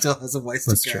 so he still has a ways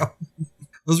to go. True.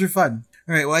 Those were fun.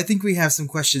 All right, well, I think we have some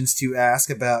questions to ask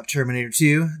about Terminator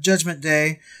 2, Judgment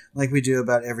Day, like we do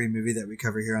about every movie that we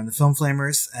cover here on the Film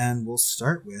Flamers. And we'll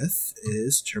start with,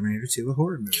 is Terminator 2 a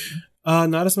horror movie?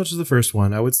 Not as much as the first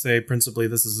one. I would say principally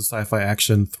this is a sci-fi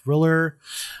action thriller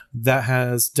that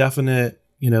has definite,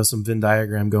 some Venn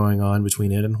diagram going on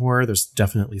between it and horror. There's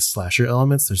definitely slasher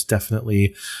elements. There's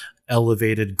definitely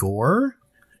elevated gore.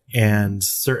 And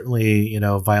certainly,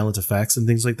 violent effects and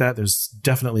things like that. There's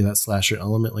definitely that slasher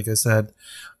element, like I said,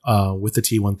 with the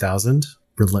T-1000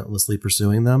 relentlessly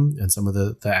pursuing them and some of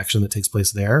the action that takes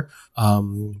place there.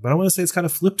 But I want to say it's kind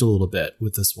of flipped a little bit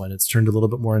with this one. It's turned a little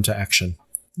bit more into action.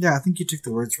 Yeah, I think you took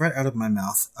the words right out of my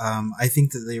mouth. I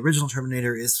think that the original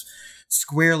Terminator is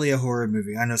squarely a horror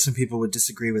movie. I know some people would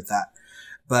disagree with that,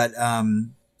 but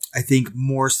I think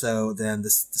more so than the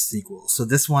sequel. So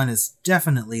this one is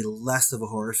definitely less of a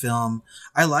horror film.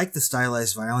 I like the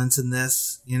stylized violence in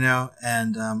this,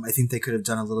 and I think they could have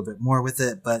done a little bit more with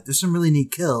it, but there's some really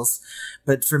neat kills.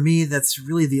 But for me, that's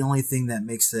really the only thing that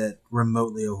makes it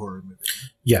remotely a horror movie.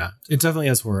 Yeah, it definitely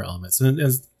has horror elements, and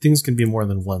things can be more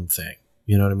than one thing.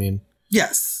 You know what I mean?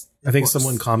 Yes. I think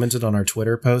someone commented on our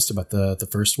Twitter post about the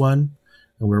first one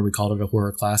and where we called it a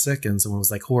horror classic, and someone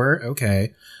was like, horror?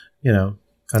 Okay.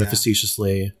 Kind of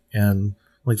facetiously, and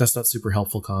like, that's not super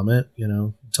helpful comment.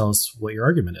 Tell us what your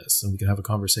argument is and we can have a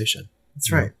conversation.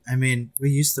 That's right. We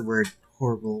use the word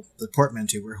horrible, the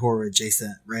portmanteau, we're horror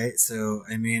adjacent, right? So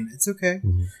it's okay.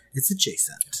 Mm-hmm. It's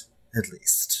adjacent, at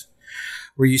least.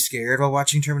 Were you scared while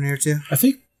watching Terminator 2? I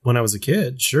think when I was a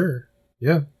kid, sure.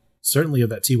 Yeah. Certainly of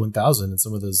that T-1000 and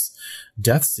some of those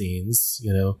death scenes,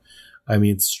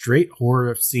 straight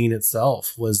horror scene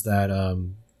itself was that,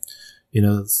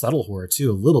 subtle horror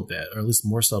too, a little bit, or at least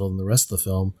more subtle than the rest of the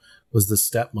film, was the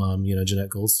stepmom, Jeanette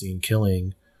Goldstein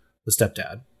killing the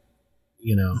stepdad,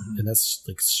 mm-hmm. and that's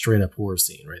like straight up horror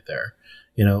scene right there.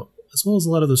 as well as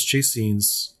a lot of those chase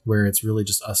scenes where it's really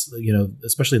just us,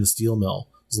 especially in the steel mill.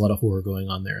 There's a lot of horror going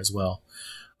on there as well.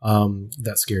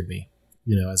 That scared me,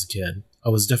 as a kid. I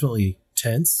was definitely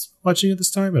tense watching it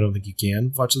this time. I don't think you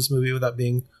can watch this movie without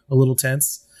being a little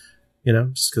tense,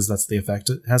 just because that's the effect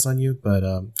it has on you. But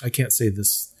I can't say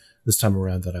this time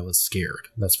around that I was scared.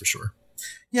 That's for sure.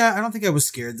 Yeah, I don't think I was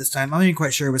scared this time. I'm not even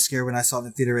quite sure I was scared when I saw it in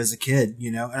the theater as a kid,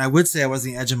 and I would say I was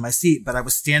on the edge of my seat, but I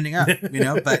was standing up,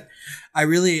 but I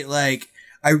really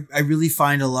I really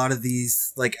find a lot of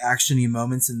these like actiony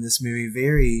moments in this movie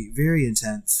very, very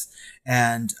intense.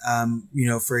 And,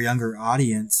 for a younger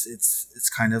audience, it's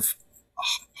kind of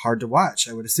hard to watch,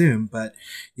 I would assume. But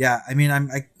yeah, I mean,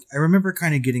 I remember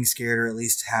kind of getting scared or at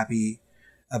least happy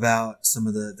about some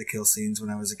of the kill scenes when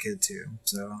I was a kid too.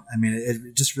 So, I mean,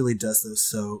 it just really does those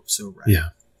so right. Yeah.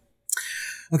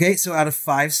 Okay. So out of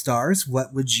 5 stars,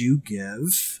 what would you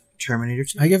give Terminator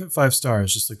 2? I give it 5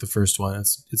 stars, just like the first one.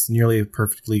 It's nearly a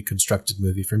perfectly constructed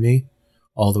movie for me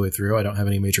all the way through. I don't have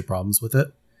any major problems with it.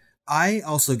 I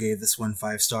also gave this one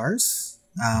 5 stars,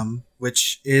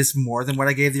 which is more than what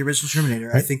I gave the original Terminator.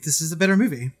 Right. I think this is a better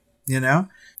movie,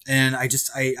 and I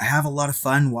have a lot of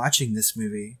fun watching this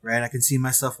movie, right? I can see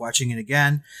myself watching it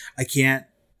again. I can't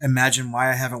imagine why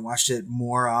I haven't watched it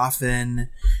more often,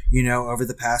 over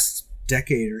the past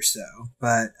decade or so.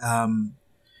 But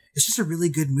it's just a really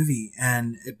good movie,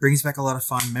 and it brings back a lot of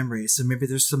fond memories. So maybe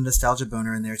there's some nostalgia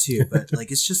boner in there too, but like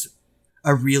it's just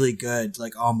a really good,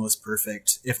 like almost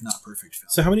perfect, if not perfect film.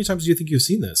 So how many times do you think you've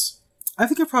seen this? I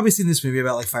think I've probably seen this movie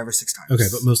about like 5 or 6 times. Okay,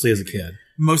 but mostly as a kid.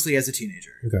 Mostly as a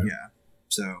teenager. Okay. Yeah.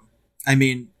 So, I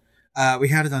mean, we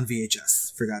had it on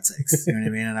VHS, for God's sakes. You know what I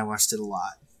mean? And I watched it a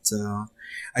lot. So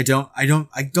I don't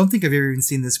think I've ever even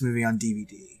seen this movie on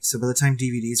DVD. So by the time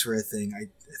DVDs were a thing, I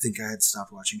think I had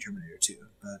stopped watching Terminator 2.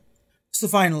 But so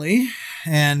finally,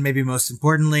 and maybe most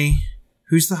importantly,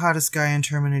 who's the hottest guy in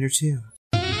Terminator 2?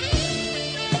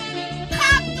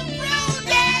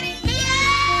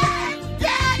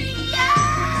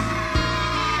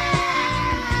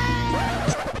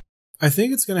 I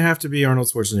think it's going to have to be Arnold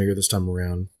Schwarzenegger this time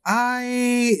around.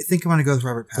 I think I'm going to go with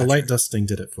Robert Patrick. The light dusting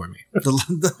did it for me. The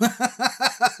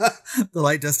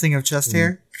light dusting of chest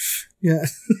hair? Yeah.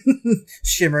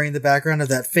 Shimmering in the background of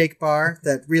that fake bar,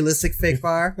 that realistic fake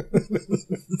bar.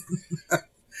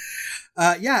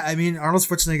 Yeah, I mean, Arnold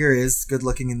Schwarzenegger is good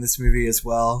looking in this movie as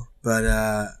well. But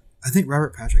I think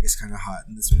Robert Patrick is kind of hot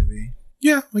in this movie.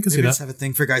 Yeah, I can see that. Maybe I just have a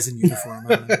thing for guys in uniform.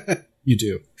 You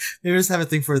do. Maybe I just have a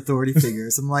thing for authority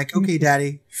figures. I'm like, okay,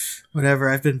 daddy,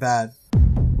 whatever, I've been bad.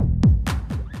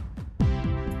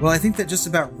 Well, I think that just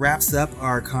about wraps up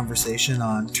our conversation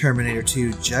on Terminator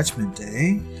 2 Judgment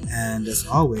Day. And as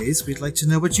always, we'd like to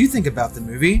know what you think about the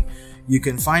movie. You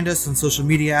can find us on social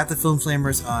media at The Film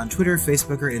Flamers on Twitter,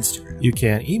 Facebook, or Instagram. You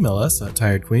can email us at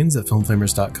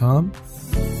tiredqueens@filmflamers.com,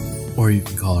 or you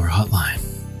can call our hotline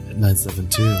at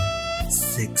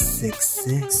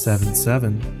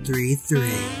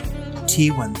 972-666-7733.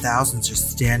 T1000s are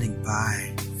standing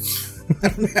by. I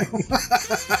don't know.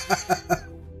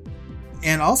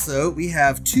 And also, we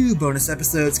have 2 bonus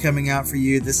episodes coming out for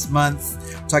you this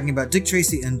month, talking about Dick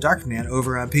Tracy and Darkman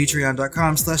over on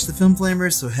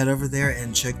patreon.com/thefilmflamers, so head over there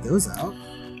and check those out.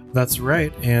 That's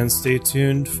right, and stay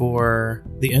tuned for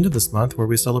the end of this month where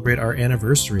we celebrate our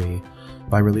anniversary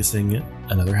by releasing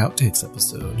another Outtakes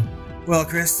episode. Well,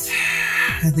 Chris,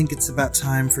 I think it's about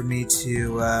time for me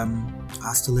to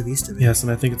hasta la vista. Baby. Yes,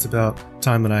 and I think it's about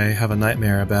time that I have a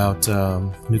nightmare about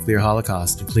nuclear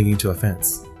holocaust and clinging to a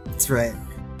fence. That's right.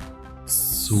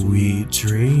 Sweet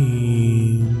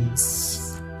dreams.